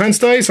 4 defense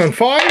dice on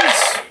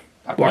 5s.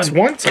 Blocks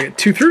 1, so I get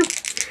 2 through.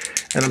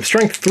 And I'm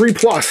strength 3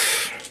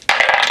 plus.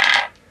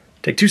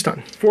 Take 2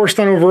 stun. 4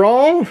 stun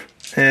overall.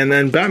 And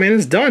then Batman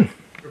is done.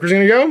 Joker's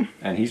going to go.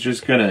 And he's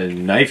just going to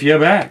knife you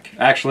back.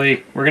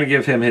 Actually, we're going to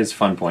give him his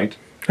fun point.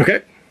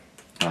 Okay.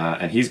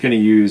 And he's going to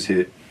use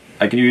his...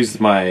 I can use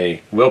my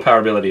willpower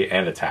ability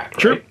and attack,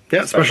 right? Sure.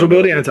 Yeah, special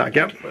ability and attack,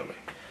 yep.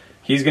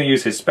 He's going to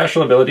use his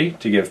special ability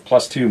to give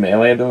 +2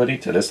 melee ability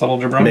to this little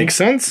jabroni. Makes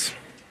sense.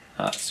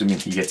 Assuming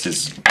he gets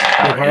his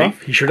power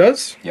off. He sure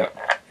does. Yep.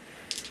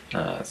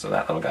 So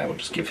that little guy will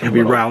just give him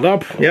He'll be riled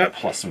up. Yep.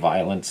 Plus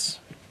violence.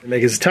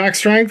 Make his attack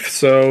strength,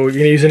 so you're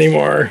going to use any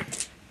more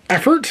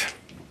effort?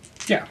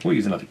 Yeah, we'll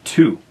use another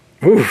 2.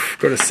 Oof,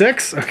 go to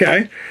 6.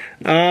 Okay.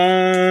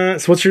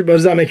 So what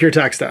does that make your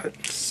attack stat?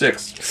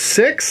 6.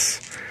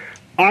 6.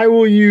 I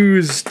will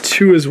use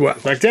 2 as well.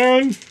 Back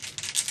down.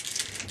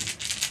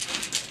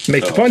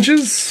 Make the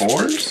punches.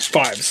 4s?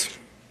 5s.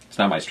 It's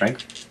not my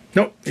strength.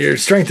 Nope, your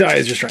strength die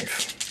is your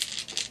strength.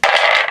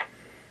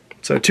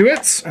 So 2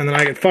 hits, and then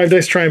I get 5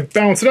 dice to try and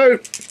balance it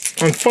out.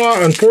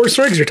 On 4,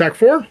 sorry, because you attack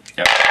 4.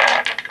 Yep.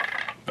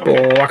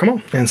 Block them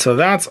all. And so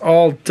that's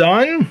all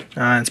done.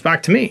 It's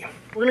back to me.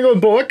 We're going to go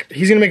with Bullock.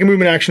 He's going to make a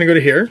movement action to go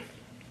to here.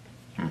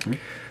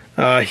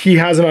 He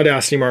has an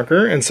Audacity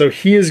marker, and so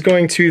he is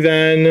going to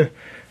then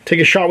take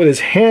a shot with his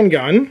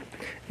handgun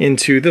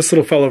into this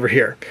little fellow over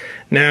here.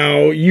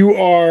 Now, you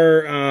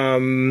are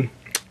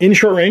in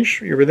short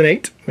range. You're within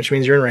 8, which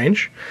means you're in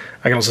range.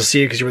 I can also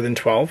see you because you're within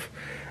 12.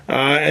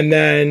 And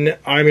then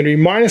I'm going to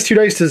be -2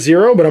 dice to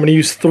 0, but I'm going to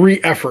use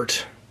 3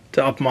 effort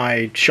to up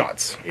my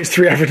shots. Use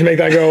 3 effort to make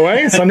that go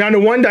away. So I'm down to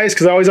 1 dice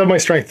because I always have my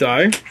strength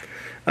die.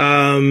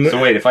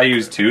 So wait, if I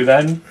use 2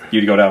 then,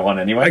 you'd go down to 1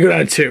 anyway? I go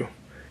down to 2.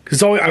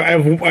 Because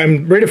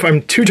I'm right. If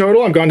I'm 2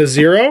 total, I've gone to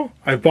 0.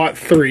 I've bought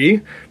 3,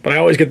 but I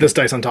always get this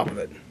dice on top of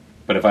it.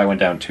 But if I went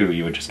down 2,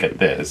 you would just get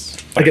this.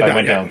 But if I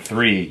went down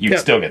 3, you'd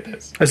still get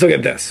this. I still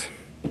get this.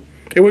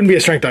 It wouldn't be a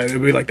strength die. It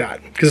would be like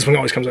that because this one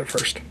always comes out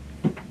first.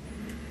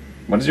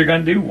 What does your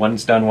gun do? 1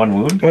 stun, 1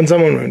 wound? 1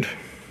 stun, 1 wound.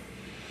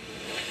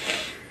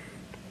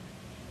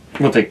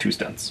 We'll take 2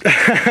 stuns.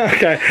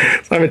 Okay,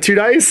 so I'm at 2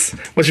 dice.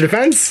 What's your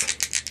defense?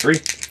 3.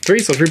 3,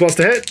 so 3 plus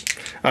to hit.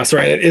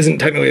 Sorry, it isn't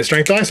technically a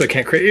strength die, so I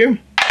can't crit you.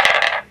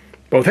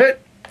 Both hit,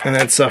 and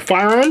that's a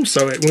firearm,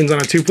 so it wounds on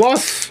a 2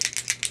 plus.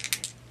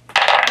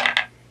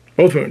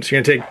 Both wounds.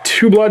 You're gonna take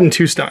 2 blood and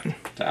 2 stun.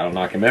 That'll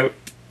knock him out.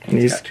 And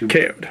he's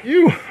KO'd.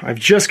 I've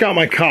just got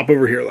my cop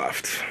over here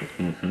left.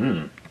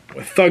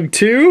 With Thug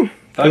 2,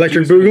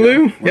 Electric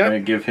Boogaloo. We're gonna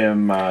give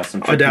him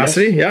some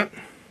Audacity. Yep.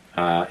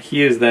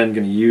 He is then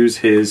going to use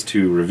his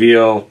to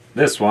reveal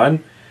this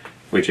one,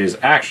 which is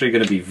actually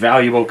going to be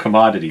valuable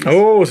commodities.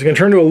 Oh, so you can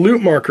turn to a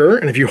loot marker,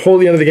 and if you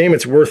hold the end of the game,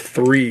 it's worth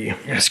 3. You're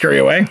gonna scurry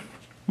away.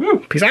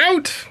 Woo! Peace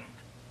out.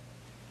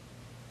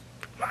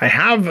 I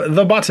have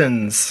the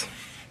buttons.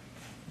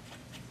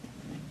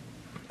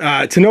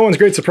 To no one's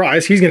great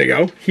surprise, he's going to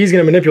go. He's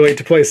going to manipulate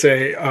to place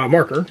a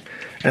marker,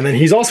 and then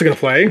he's also going to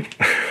play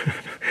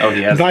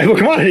valuable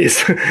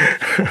commodities.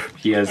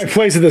 He has. I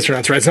placed it this turn.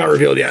 That's right. It's not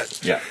revealed yet.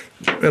 Yeah.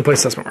 I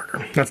placed assessment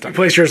marker. That's done. I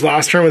placed yours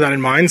last turn with that in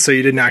mind, so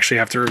you didn't actually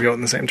have to reveal it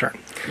in the same turn.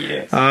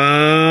 Yes.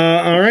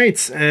 All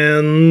right,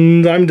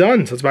 and I'm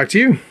done. So it's back to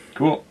you.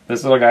 Cool.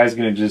 This little guy's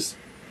gonna just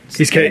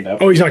stand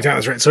up. Oh, he's knocked down.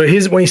 That's right. So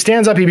when he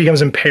stands up, he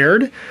becomes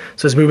impaired.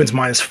 So his movement's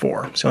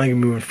 -4. So he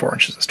only can move 4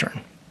 inches this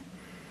turn.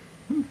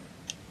 I'm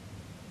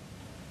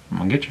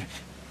gonna get you.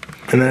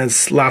 And then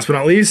it's last but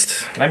not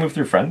least. Can I move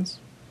through friends?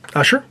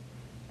 Sure.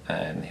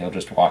 And he'll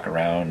just walk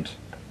around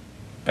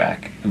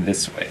back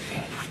this way.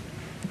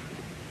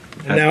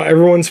 And now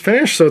everyone's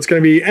finished, so it's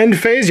going to be end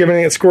phase. You have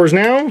anything that scores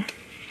now?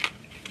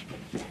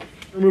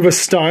 Remove a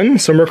stun,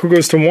 so Merkle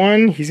goes to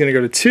 1. He's going to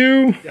go to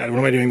 2. God, what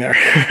am I doing there?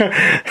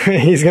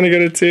 He's going to go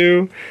to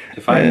 2.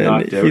 If I'm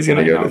knocked out, he's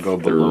going to go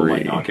below my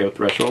knockout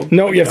threshold?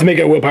 No, you have to make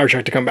a willpower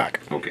check to come back.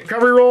 Okay.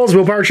 Recovery rolls,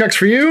 willpower checks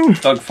for you.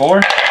 Thug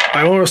 4.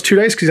 I only roll 2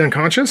 dice because he's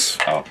unconscious.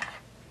 Oh.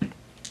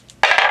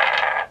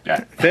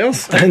 Yeah.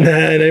 Fails. And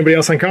then anybody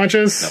else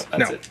unconscious? No,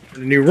 that's it.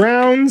 New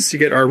rounds. You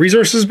get our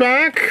resources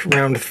back.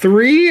 Round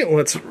 3.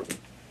 Let's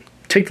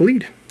take the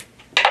lead.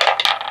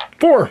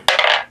 4.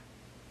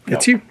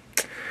 It's you.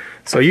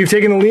 So you've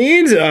taken the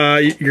lead.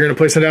 You're going to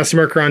place a nasty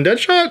marker on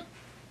Deadshot?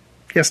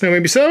 Yes, no,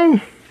 maybe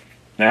so.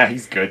 Nah,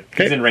 he's good.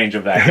 Okay. He's in range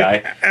of that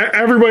guy.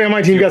 Everybody on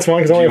my team gets one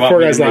because I only have 4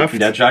 guys left.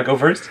 Deadshot go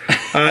first?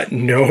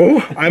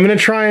 No. I'm going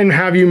to try and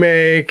have you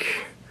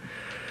make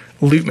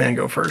Loot Man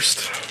go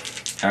first.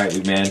 All right,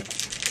 Loot Man.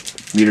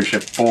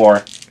 Leadership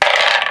 4.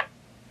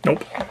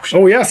 Nope.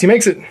 Oh, yes, he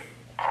makes it.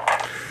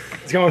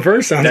 He's going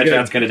first. Sounds good.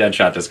 Deadshot's going to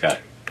Deadshot this guy.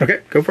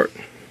 Okay, go for it.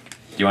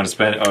 You want to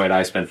spend... Oh, and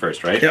I spend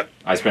first, right? Yep.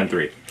 I spend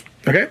 3.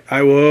 Okay,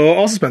 I will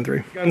also spend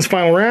 3. Gun's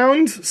final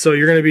round, so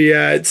you're going to be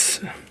at...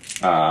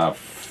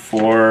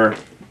 4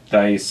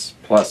 dice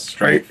plus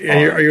strength. And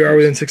you are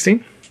within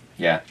 16?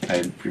 Yeah,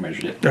 I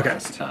pre-measured it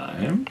last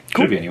time.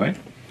 Cool. Should be anyway.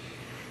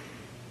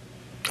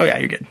 Oh yeah,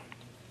 you're good.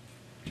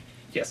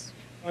 Yes.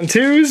 On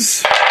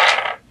 2s.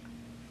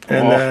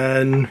 And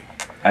then...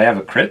 I have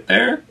a crit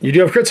there. You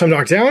do have crit, so I'm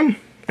knocked down.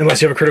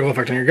 Unless you have a critical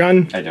effect on your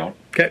gun. I don't.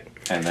 Okay.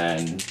 And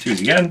then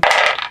 2s again.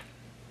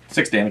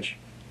 6 damage.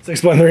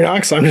 6 blood and 3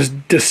 knocks, so I'm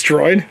just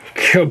destroyed.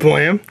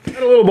 Kablam. And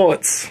a little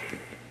bullets.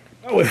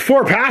 Oh, with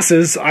 4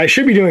 passes, I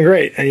should be doing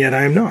great, and yet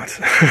I am not.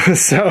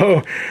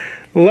 So,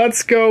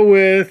 let's go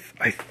with,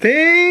 I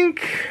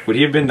think... Would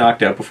he have been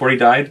knocked out before he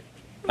died?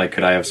 Like,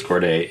 could I have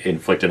scored a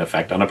inflict an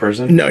effect on a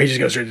person? No, he just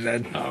goes straight to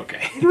dead. Oh,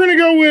 okay. We're going to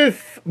go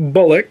with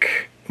Bullock.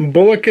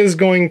 Bullock is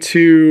going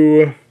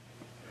to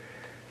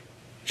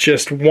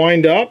just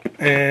wind up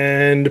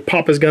and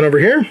pop his gun over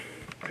here.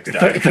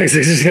 Thanks,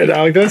 he's just going to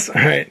die like this. All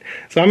right.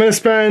 So I'm going to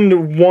spend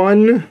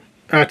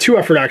 2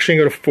 effort actually,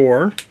 and go to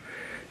 4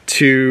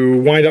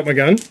 to wind up my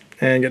gun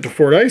and get to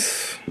 4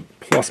 dice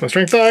plus my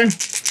strength die.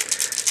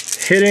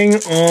 Hitting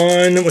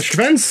on, what's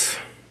your defense?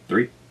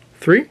 3.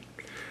 3. I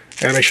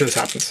gotta make sure this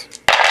happens.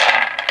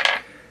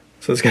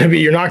 So it's going to be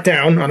you're knocked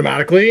down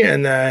automatically,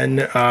 and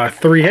then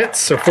 3 hits,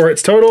 so 4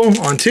 hits total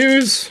on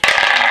 2s.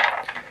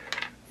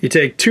 You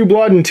take 2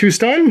 blood and 2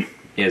 stun.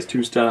 He has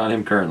 2 stun on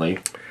him currently.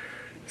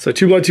 So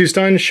 2 blood, 2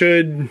 stun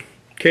should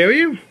KO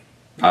you?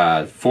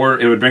 4.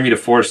 It would bring me to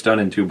 4 stun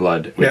and 2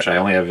 blood, which I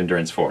only have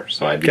endurance 4,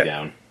 so I'd be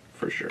down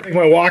for sure. Take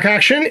my walk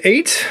action,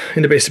 8,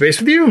 into base to base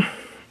with you,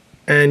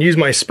 and use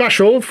my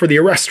special for the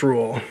arrest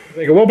rule.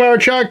 Make a willpower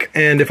check,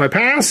 and if I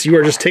pass, you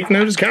are just taken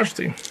out as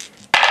casualty.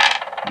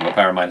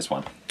 Willpower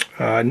 -1.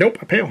 Nope,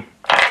 I fail.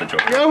 That's the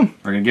joke. Go.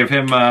 We're going to give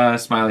him a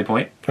smiley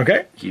point.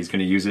 Okay. He's going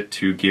to use it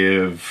to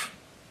give...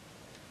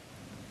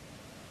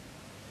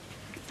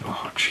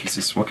 Oh,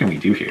 Jesus, what can we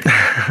do here?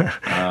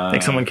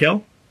 Make someone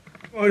kill?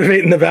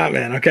 Motivating the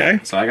Batman, okay.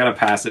 So I got to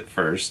pass it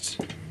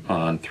first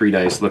on 3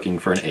 dice looking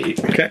for an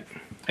 8. Okay.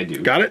 I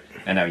do. Got it.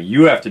 And now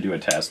you have to do a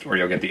test or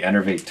you'll get the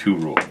Enervate 2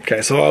 rule.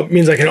 Okay, so it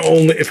means I can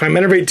only, if I'm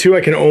Enervate 2,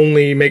 I can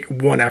only make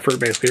 1 effort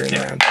basically during the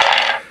round.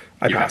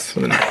 I pass.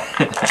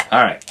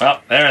 All right,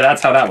 well,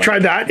 that's how that went.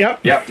 Tried that,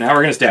 yep. Yep, now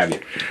we're going to stab you.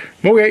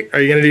 Okay,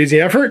 are you going to do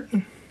the effort?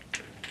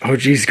 Oh,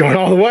 geez, going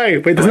all the way.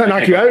 Wait, doesn't that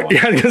knock you out?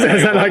 Yeah, does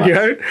that knock you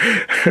out?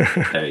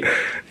 There you go.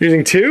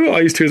 Using 2,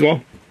 I'll use 2 as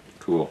well.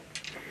 Cool.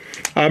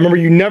 Remember,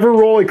 you never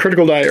roll a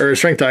critical die or a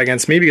strength die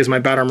against me because my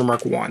bad armor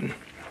mark 1.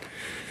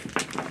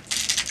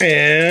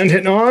 And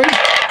hitting on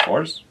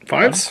 4s.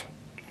 5s.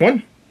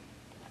 1.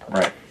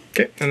 Right.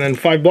 Okay, and then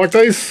 5 block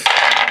dice.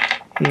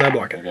 And I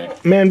block it. Okay.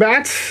 Man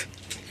bats,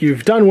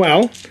 you've done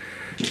well.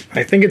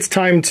 I think it's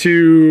time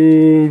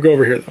to go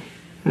over here though.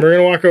 We're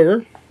gonna walk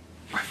over.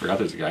 I forgot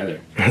there's a guy there.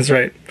 That's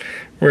right.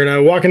 We're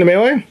gonna walk into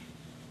melee, and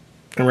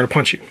we're gonna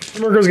punch you.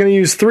 Mirko's gonna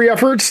use 3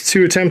 efforts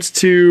to attempt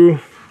to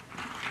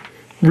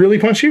really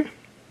punch you.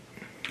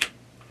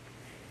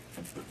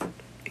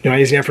 You want to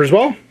use the effort as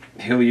well?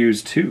 He'll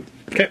use 2.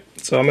 Okay,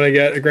 so I'm gonna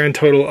get a grand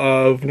total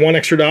of 1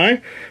 extra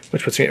die,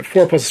 which puts me at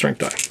 4 plus a strength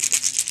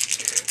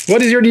die.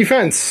 What is your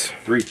defense?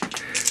 3.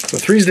 So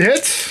 3's to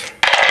hit.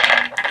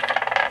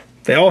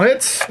 They all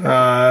hit,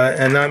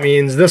 and that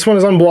means this one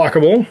is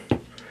unblockable.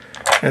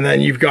 And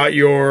then you've got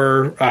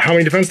your, how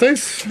many defense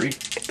dice? 3.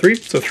 3,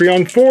 so 3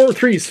 on 4,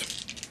 3s.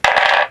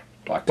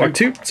 Block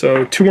 2,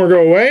 so 2 more go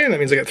away, and that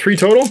means I get 3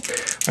 total.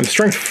 I'm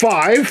strength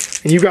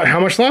 5, and you've got how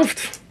much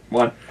left?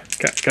 1.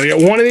 Okay, gotta get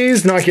 1 of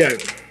these, knock you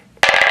out.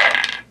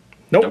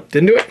 Nope,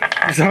 didn't do it.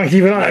 So I'm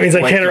keeping on. That means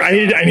I can't. I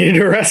needed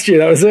to arrest you.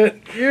 That was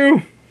it.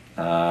 You.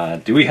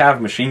 Do we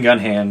have machine gun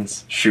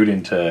hands shoot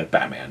into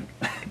Batman?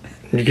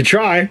 You could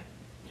try.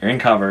 You're in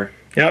cover.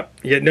 Yep.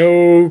 You get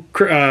no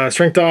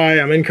strength die.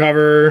 I'm in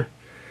cover.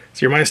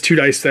 So you're -2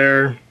 dice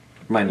there.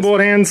 Minus.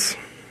 Bullet hands.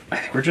 I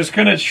think we're just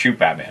gonna shoot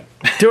Batman.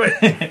 Do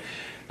it.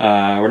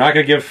 We're not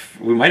gonna give.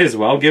 We might as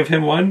well give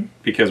him one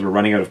because we're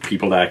running out of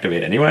people to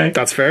activate anyway.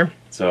 That's fair.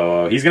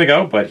 So he's gonna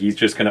go, but he's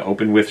just gonna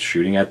open with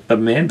shooting at the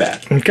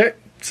Man-Bat. Okay.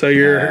 So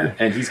you're...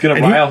 and he's gonna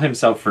rile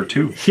himself for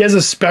 2. He has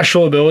a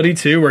special ability,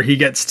 too, where he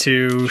gets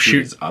to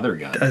shoot his other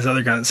gun. His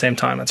other gun at the same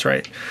time, that's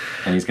right.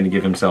 And he's gonna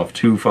give himself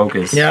 2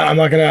 focus. Yeah,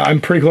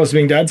 I'm pretty close to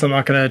being dead, so I'm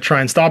not gonna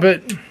try and stop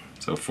it.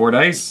 So 4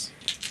 dice.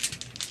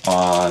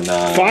 On...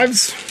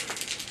 5s.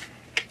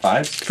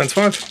 5s. Defense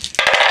 5.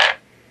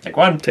 Take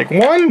 1. Take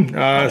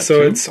 1.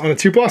 So 2. it's on a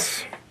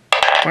 2+.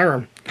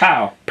 Firearm.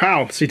 Pow.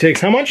 Pow. So he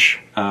takes how much?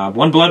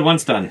 1 blood, 1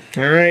 stun.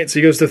 All right. So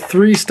he goes to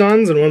 3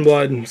 stuns and 1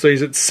 blood. So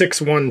he's at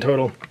 6-1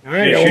 total. All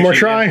right. One more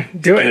try.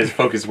 Do it. Just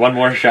focus 1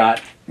 more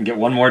shot and get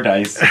 1 more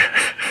dice.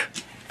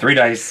 3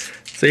 dice.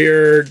 So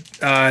you're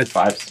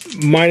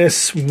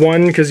 5s.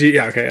 -1 because you.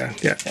 Yeah. Okay.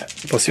 Yeah.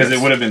 Because it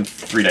would have been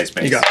 3 dice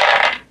base. You got.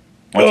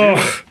 1,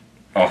 2.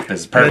 Oh,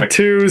 this is perfect.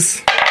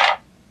 2s.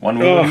 1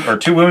 wound or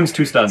 2 wounds,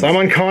 2 stuns. So I'm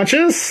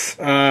unconscious,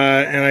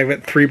 and I've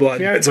got 3 blood.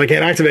 Yeah, so I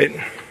can't activate.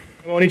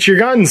 I won't eat your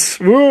guns.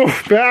 Woo,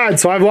 bad.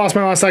 So I've lost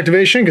my last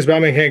activation because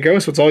Batman can't go,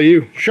 so it's all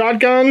you.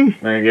 Shotgun. I'm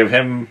gonna give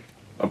him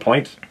a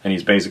point, and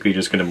he's basically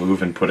just gonna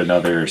move and put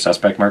another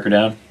suspect marker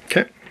down.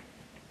 Okay.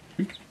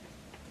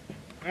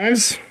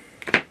 Knives.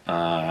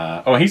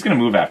 Oh, he's gonna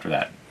move after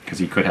that because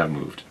he could have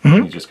moved.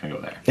 He's just gonna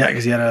go there. Yeah,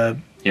 because he had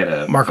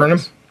a marker on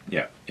him.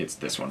 Yeah, it's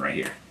this one right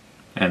here.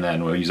 And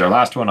then we'll use our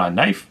last one on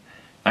knife.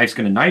 Knife's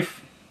gonna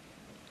knife.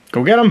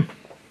 Go get him.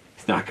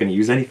 He's not gonna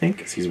use anything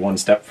because he's 1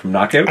 step from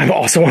knockout. I'm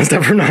also 1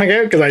 step from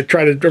knockout because I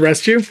tried to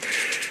arrest you.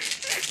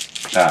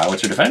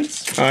 What's your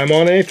defense? I'm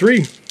on a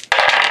 3.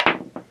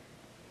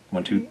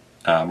 1, 2.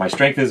 My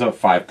strength is a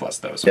 5+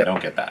 though, so I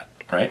don't get that,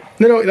 right?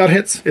 No, that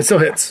hits. It still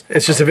hits.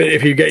 It's just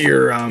if you get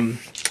your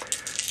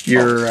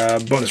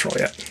bonus roll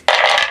yet.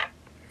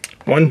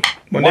 One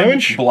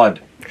damage.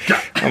 Blood.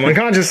 I'm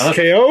unconscious.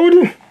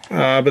 KO'd.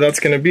 But that's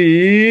going to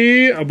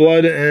be a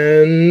blood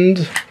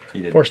and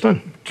 4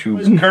 stun.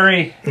 2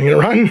 curry. I'm going to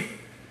run.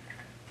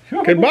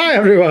 Goodbye,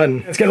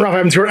 everyone. It's getting rough. I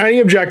haven't scored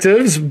any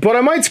objectives, but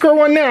I might score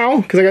 1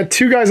 now because I got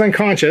 2 guys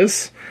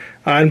unconscious.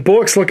 And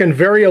Bullock's looking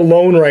very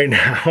alone right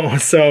now.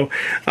 So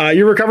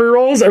your recovery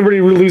rolls,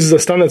 everybody loses a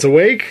stun that's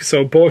awake.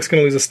 So Bullock's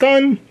going to lose a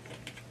stun.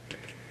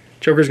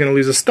 Joker's going to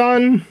lose a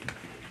stun.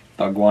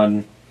 Thug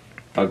 1.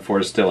 Thug 4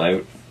 is still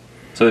out.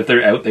 So if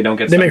they're out, they don't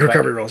get They make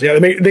recovery rolls. Yeah,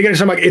 they get a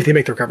stun back if they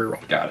make the recovery roll.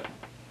 Got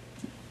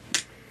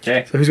it.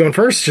 Okay. So who's going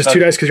first? Just Thug, 2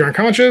 dice because you're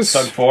unconscious.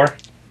 Thug 4.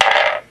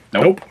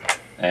 Nope.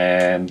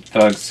 And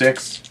Thug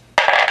 6.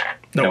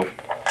 Nope.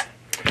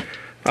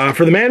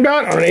 For the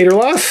Man-Bat, on an 8 or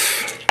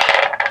less,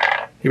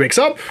 he wakes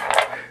up.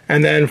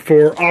 And then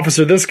for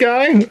Officer this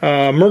guy,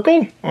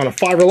 Merkel, on a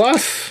 5 or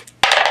less.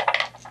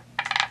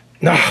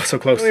 No, so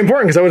close. Really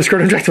important because I would have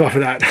scored an objective off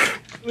of that.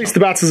 At least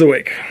the Bats is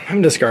awake. I'm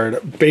going to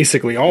discard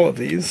basically all of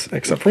these,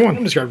 except for 1. I'm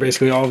going to discard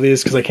basically all of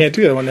these because I can't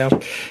do that one now.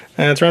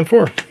 And it's round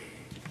 4.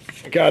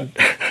 God,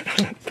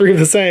 3 of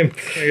the same.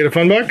 Can I get a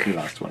fun buck? You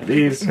lost 1 of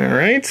these. All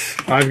right.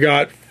 I've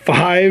got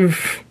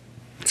 5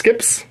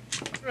 skips.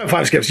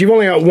 5 skips. You've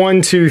only got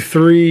 1, 2,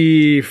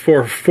 3,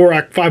 4,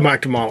 5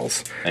 active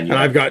models. And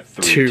I've got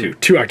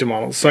 2 active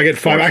models. So I get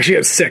 5. Actually, I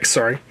get 6,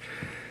 sorry.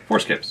 4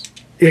 skips.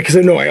 Yeah, because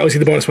I always get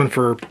the bonus one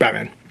for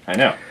Batman. I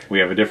know. We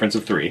have a difference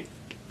of 3.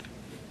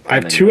 I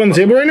have 2 on the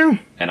table right now?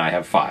 And I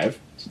have 5.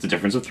 So it's a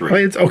difference of 3. Oh,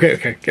 it's,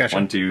 okay, gotcha.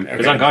 1, 2.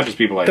 Because unconscious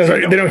people, That's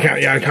right. They don't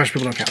count. Yeah, unconscious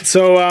people don't count.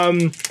 So,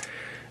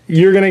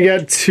 you're going to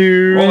get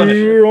to roll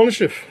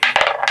initiative.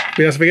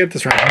 We have to get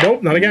this round.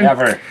 Nope, not again.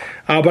 Never.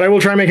 But I will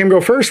try and make him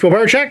go first.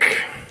 Willpower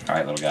check. All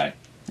right, little guy.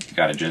 You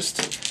got to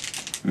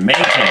just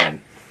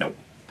maintain. Nope.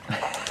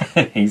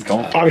 He's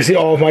going. Obviously,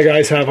 all of my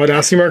guys have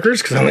audacity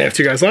markers because I only have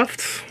 2 guys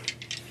left.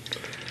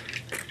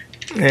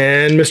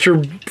 And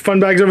Mr.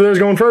 Funbags over there is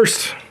going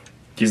first.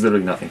 He's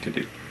literally nothing to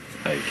do.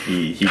 Like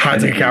he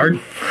hides like a coward.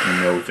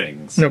 No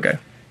things. Okay.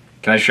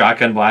 Can I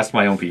shotgun blast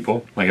my own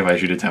people? Like if I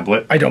shoot a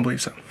template? I don't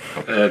believe so.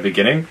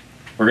 Beginning.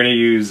 We're gonna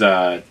use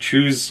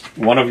choose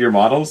one of your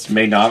models.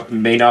 May not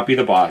be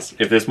the boss.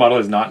 If this model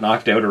is not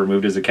knocked out or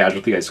removed as a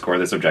casualty, I score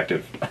this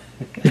objective.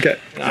 Okay.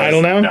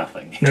 Idle now?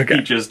 Nothing. Okay.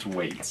 He just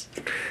waits.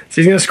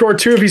 So he's gonna score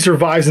 2 if he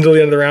survives until the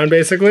end of the round,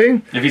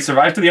 basically. If he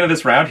survives to the end of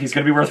this round, he's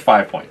gonna be worth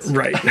 5 points.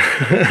 Right.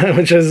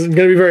 Which is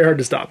gonna be very hard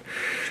to stop.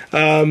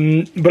 But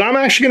I'm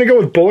actually gonna go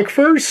with Bullock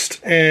first,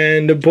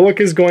 and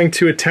Bullock is going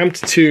to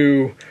attempt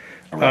to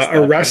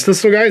arrest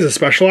this little guy as a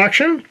special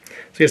action.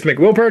 So he has to make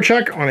a willpower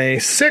check on a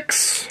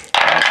 6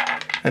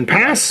 and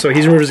pass. So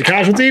he's removed as a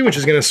casualty, which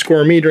is going to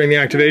score me during the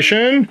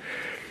activation.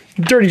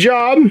 Dirty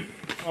job.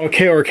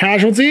 Okay, or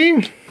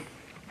casualty.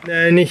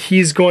 Then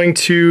he's going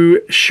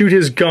to shoot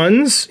his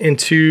guns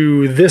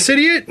into this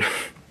idiot.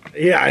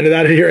 Yeah, I know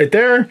that here right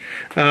there,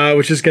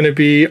 which is going to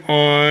be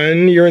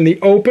on, you're in the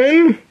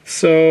open.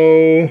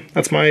 So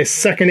that's my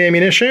second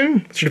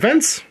ammunition. What's your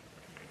defense?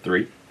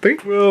 3.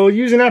 We'll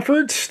use an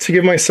effort to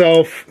give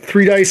myself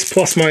 3 dice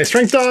plus my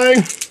strength die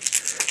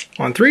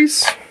on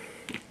 3s.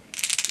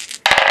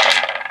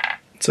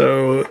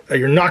 So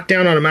you're knocked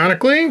down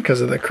automatically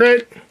because of the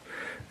crit.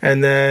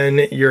 And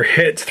then you're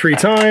hit 3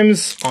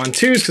 times on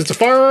 2s because it's a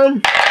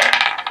firearm.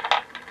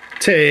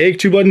 Take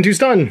 2 blood and 2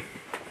 stun.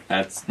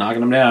 That's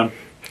knocking him down.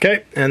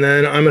 Okay, and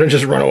then I'm going to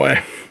just run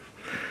away.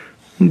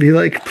 And be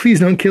like, please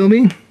don't kill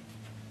me. And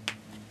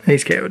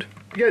he's KO'd.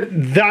 I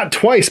get that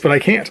twice, but I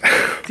can't.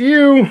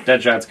 You.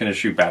 Deadshot's going to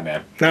shoot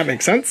Batman. That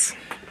makes sense.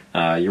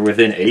 You're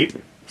within 8,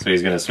 so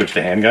he's going to switch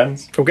to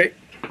handguns. Okay.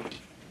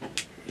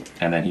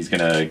 And then he's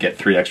going to get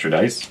 3 extra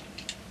dice.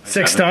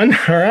 6 stun,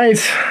 all right.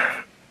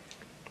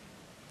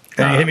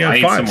 And you hit me on 5s. I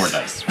need some more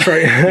dice.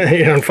 Sorry,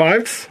 hit on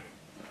 5s.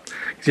 You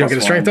don't get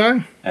a strength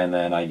die. And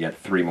then I get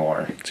 3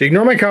 more. So you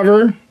ignore my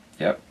cover.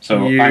 Yep.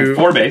 So I'm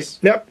 4 base.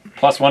 Yep.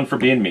 +1 for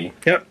being me.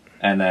 Yep.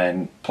 And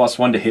then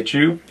 +1 to hit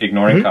you,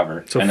 ignoring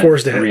cover. So and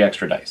 4s then to 3 hit.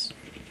 extra dice.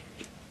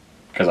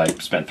 Because I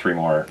spent 3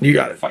 more. You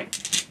got it.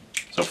 Fight.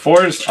 So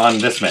 4s on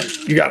this man.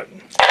 You got it.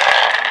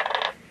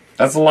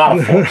 That's a lot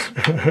of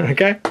 4s.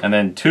 Okay. And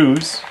then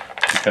 2s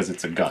because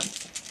it's a gun.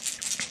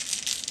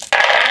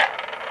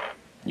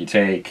 You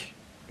take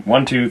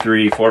 1, 2,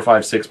 3, 4,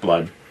 5, 6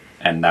 blood,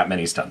 and that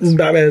many stuns.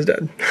 Batman is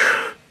dead.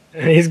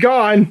 And he's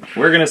gone.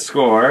 We're gonna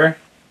score,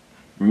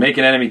 make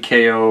an enemy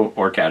KO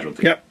or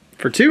casualty. Yep.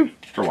 For 2?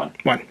 For 1.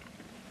 1.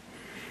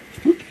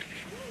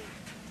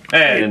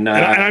 And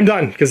I'm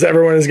done, because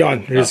everyone is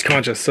gone. He's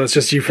conscious, so it's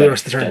just you for the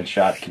rest of the turn.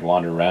 Deadshot can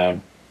wander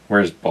around.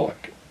 Where's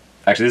Bullock?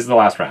 Actually, this is the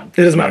last round.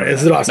 It doesn't matter.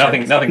 It's the last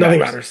nothing, round. nothing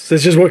matters.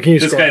 It's just what can you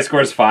this score. guy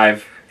scores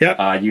 5.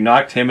 Yep. You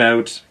knocked him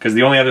out, because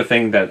the only other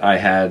thing that I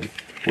had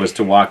was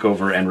to walk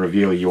over and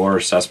reveal your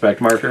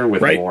suspect marker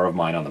with more of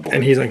mine on the board.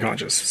 And he's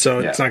unconscious, so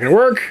it's not going to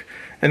work.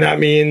 And that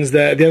means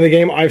that at the end of the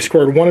game, I've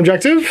scored 1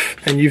 objective,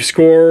 and you've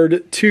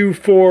scored 2,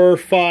 4,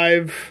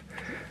 5,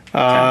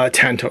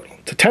 10 total.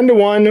 So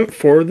 10-1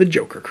 for the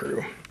Joker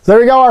crew. So there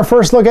we go, our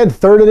first look at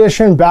 3rd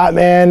edition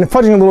Batman.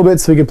 Fudging a little bit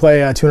so we could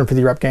play a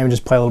 250 rep game and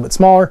just play a little bit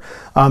smaller.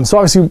 So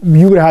obviously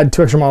you would have had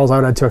 2 extra models, I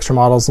would have had 2 extra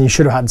models, and you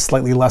should have had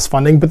slightly less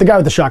funding, but the guy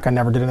with the shotgun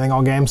never did anything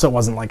all game, so it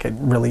wasn't like it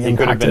really impacted. He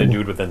could have been a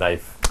dude with a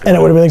knife. And it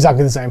would have been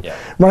exactly the same. Yeah.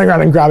 Running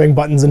around and grabbing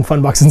buttons and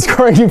fun bucks and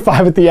scoring you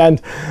 5 at the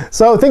end.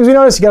 So things we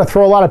noticed, you gotta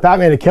throw a lot at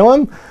Batman to kill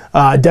him.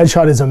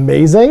 Deadshot is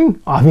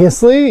amazing,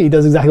 obviously. He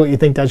does exactly what you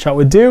think Deadshot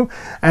would do.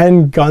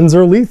 And guns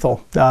are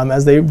lethal,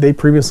 as they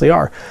previously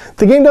are.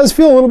 The game does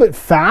feel a little bit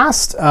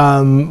fast,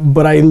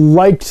 but I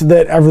liked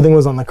that everything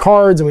was on the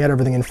cards and we had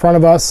everything in front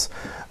of us.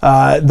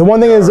 The one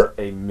thing is... There are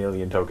a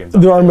million tokens.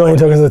 There are a million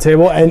tokens on the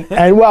table.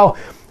 And well,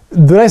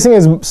 the nice thing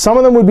is some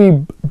of them would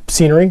be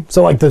scenery.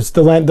 So like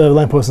the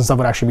lampposts and stuff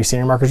would actually be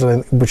scenery markers,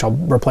 which I'll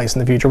replace in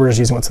the future. We're just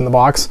using what's in the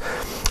box.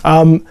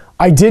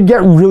 I did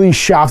get really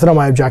shafted on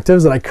my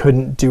objectives that I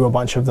couldn't do a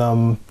bunch of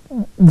them,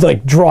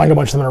 like drawing a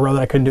bunch of them in a row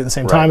that I couldn't do at the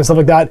same time and stuff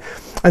like that.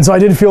 And so I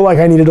did feel like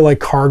I needed to like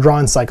card draw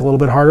and cycle a little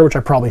bit harder, which I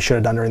probably should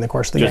have done during the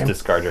course of the game. Just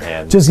discard your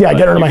hand. Just, yeah,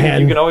 get rid of my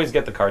hand. You can always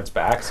get the cards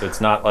back, so it's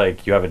not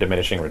like you have a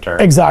diminishing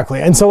return.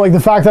 Exactly. And so like the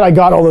fact that I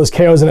got all those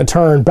KOs in a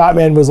turn,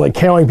 Batman was like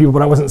KOing people,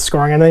 but I wasn't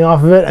scoring anything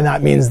off of it. And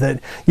that means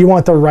that you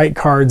want the right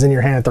cards in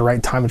your hand at the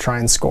right time to try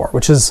and score,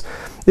 which is...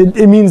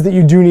 It means that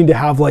you do need to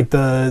have like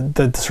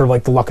the sort of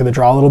like the luck of the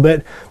draw a little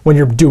bit when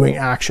you're doing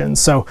actions.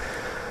 So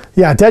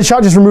yeah,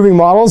 Deadshot just removing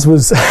models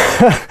was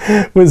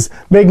was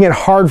making it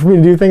hard for me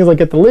to do things like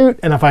get the loot.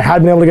 And if I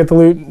had been able to get the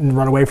loot and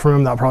run away from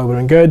him, that probably would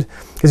have been good.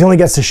 Because he only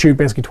gets to shoot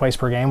basically twice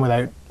per game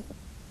without...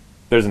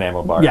 There's an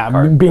ammo bar. Yeah,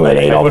 card. being like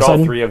 8 all of a put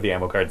sudden. all 3 of the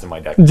ammo cards in my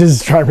deck.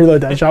 Just try to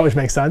reload Deadshot, which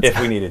makes sense. If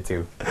we needed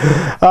to.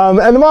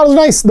 And the models are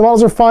nice. The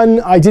models are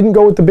fun. I didn't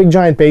go with the big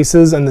giant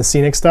bases and the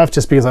scenic stuff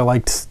just because I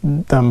liked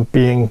them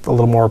being a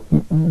little more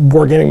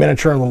wargaming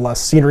miniature and a little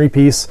less scenery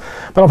piece.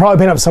 But I'll probably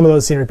paint up some of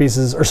those scenery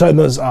pieces, or sorry,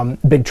 those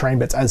big train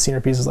bits as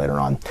scenery pieces later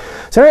on.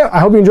 So anyway, I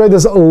hope you enjoyed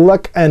this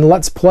look and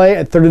let's play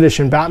at 3rd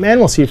edition Batman.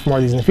 We'll see you for more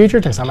of these in the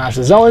future. Thanks, I'm Ash,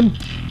 this is Owen.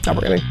 Now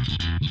we're gaming.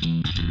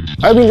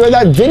 I hope you enjoyed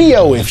that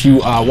video. If you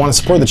want to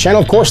support the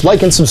channel, of course,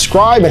 like and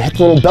subscribe and hit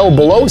the little bell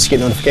below so you get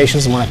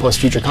notifications when I post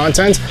future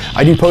content.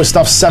 I do post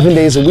stuff 7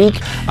 days a week.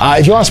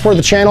 If you want to support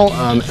the channel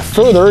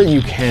further,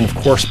 you can, of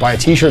course, buy a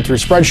t-shirt through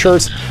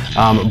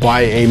Spreadshirts,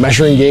 buy a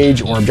measuring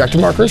gauge or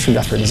objective markers from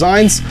Death Ray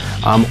Designs,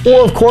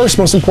 or, of course,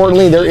 most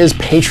importantly, there is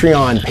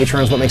Patreon.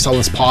 Patreon is what makes all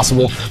this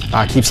possible,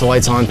 keeps the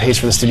lights on, pays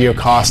for the studio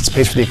costs,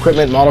 pays for the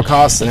equipment, model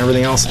costs, and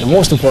everything else, and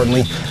most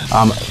importantly,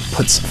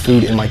 puts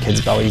food in my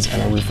kids' bellies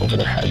and a roof over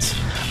their heads.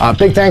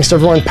 Big thanks to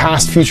everyone,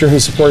 past, future, who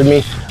supported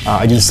me.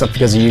 I do this stuff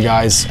because of you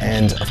guys,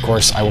 and of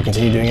course, I will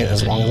continue doing it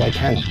as long as I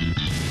can.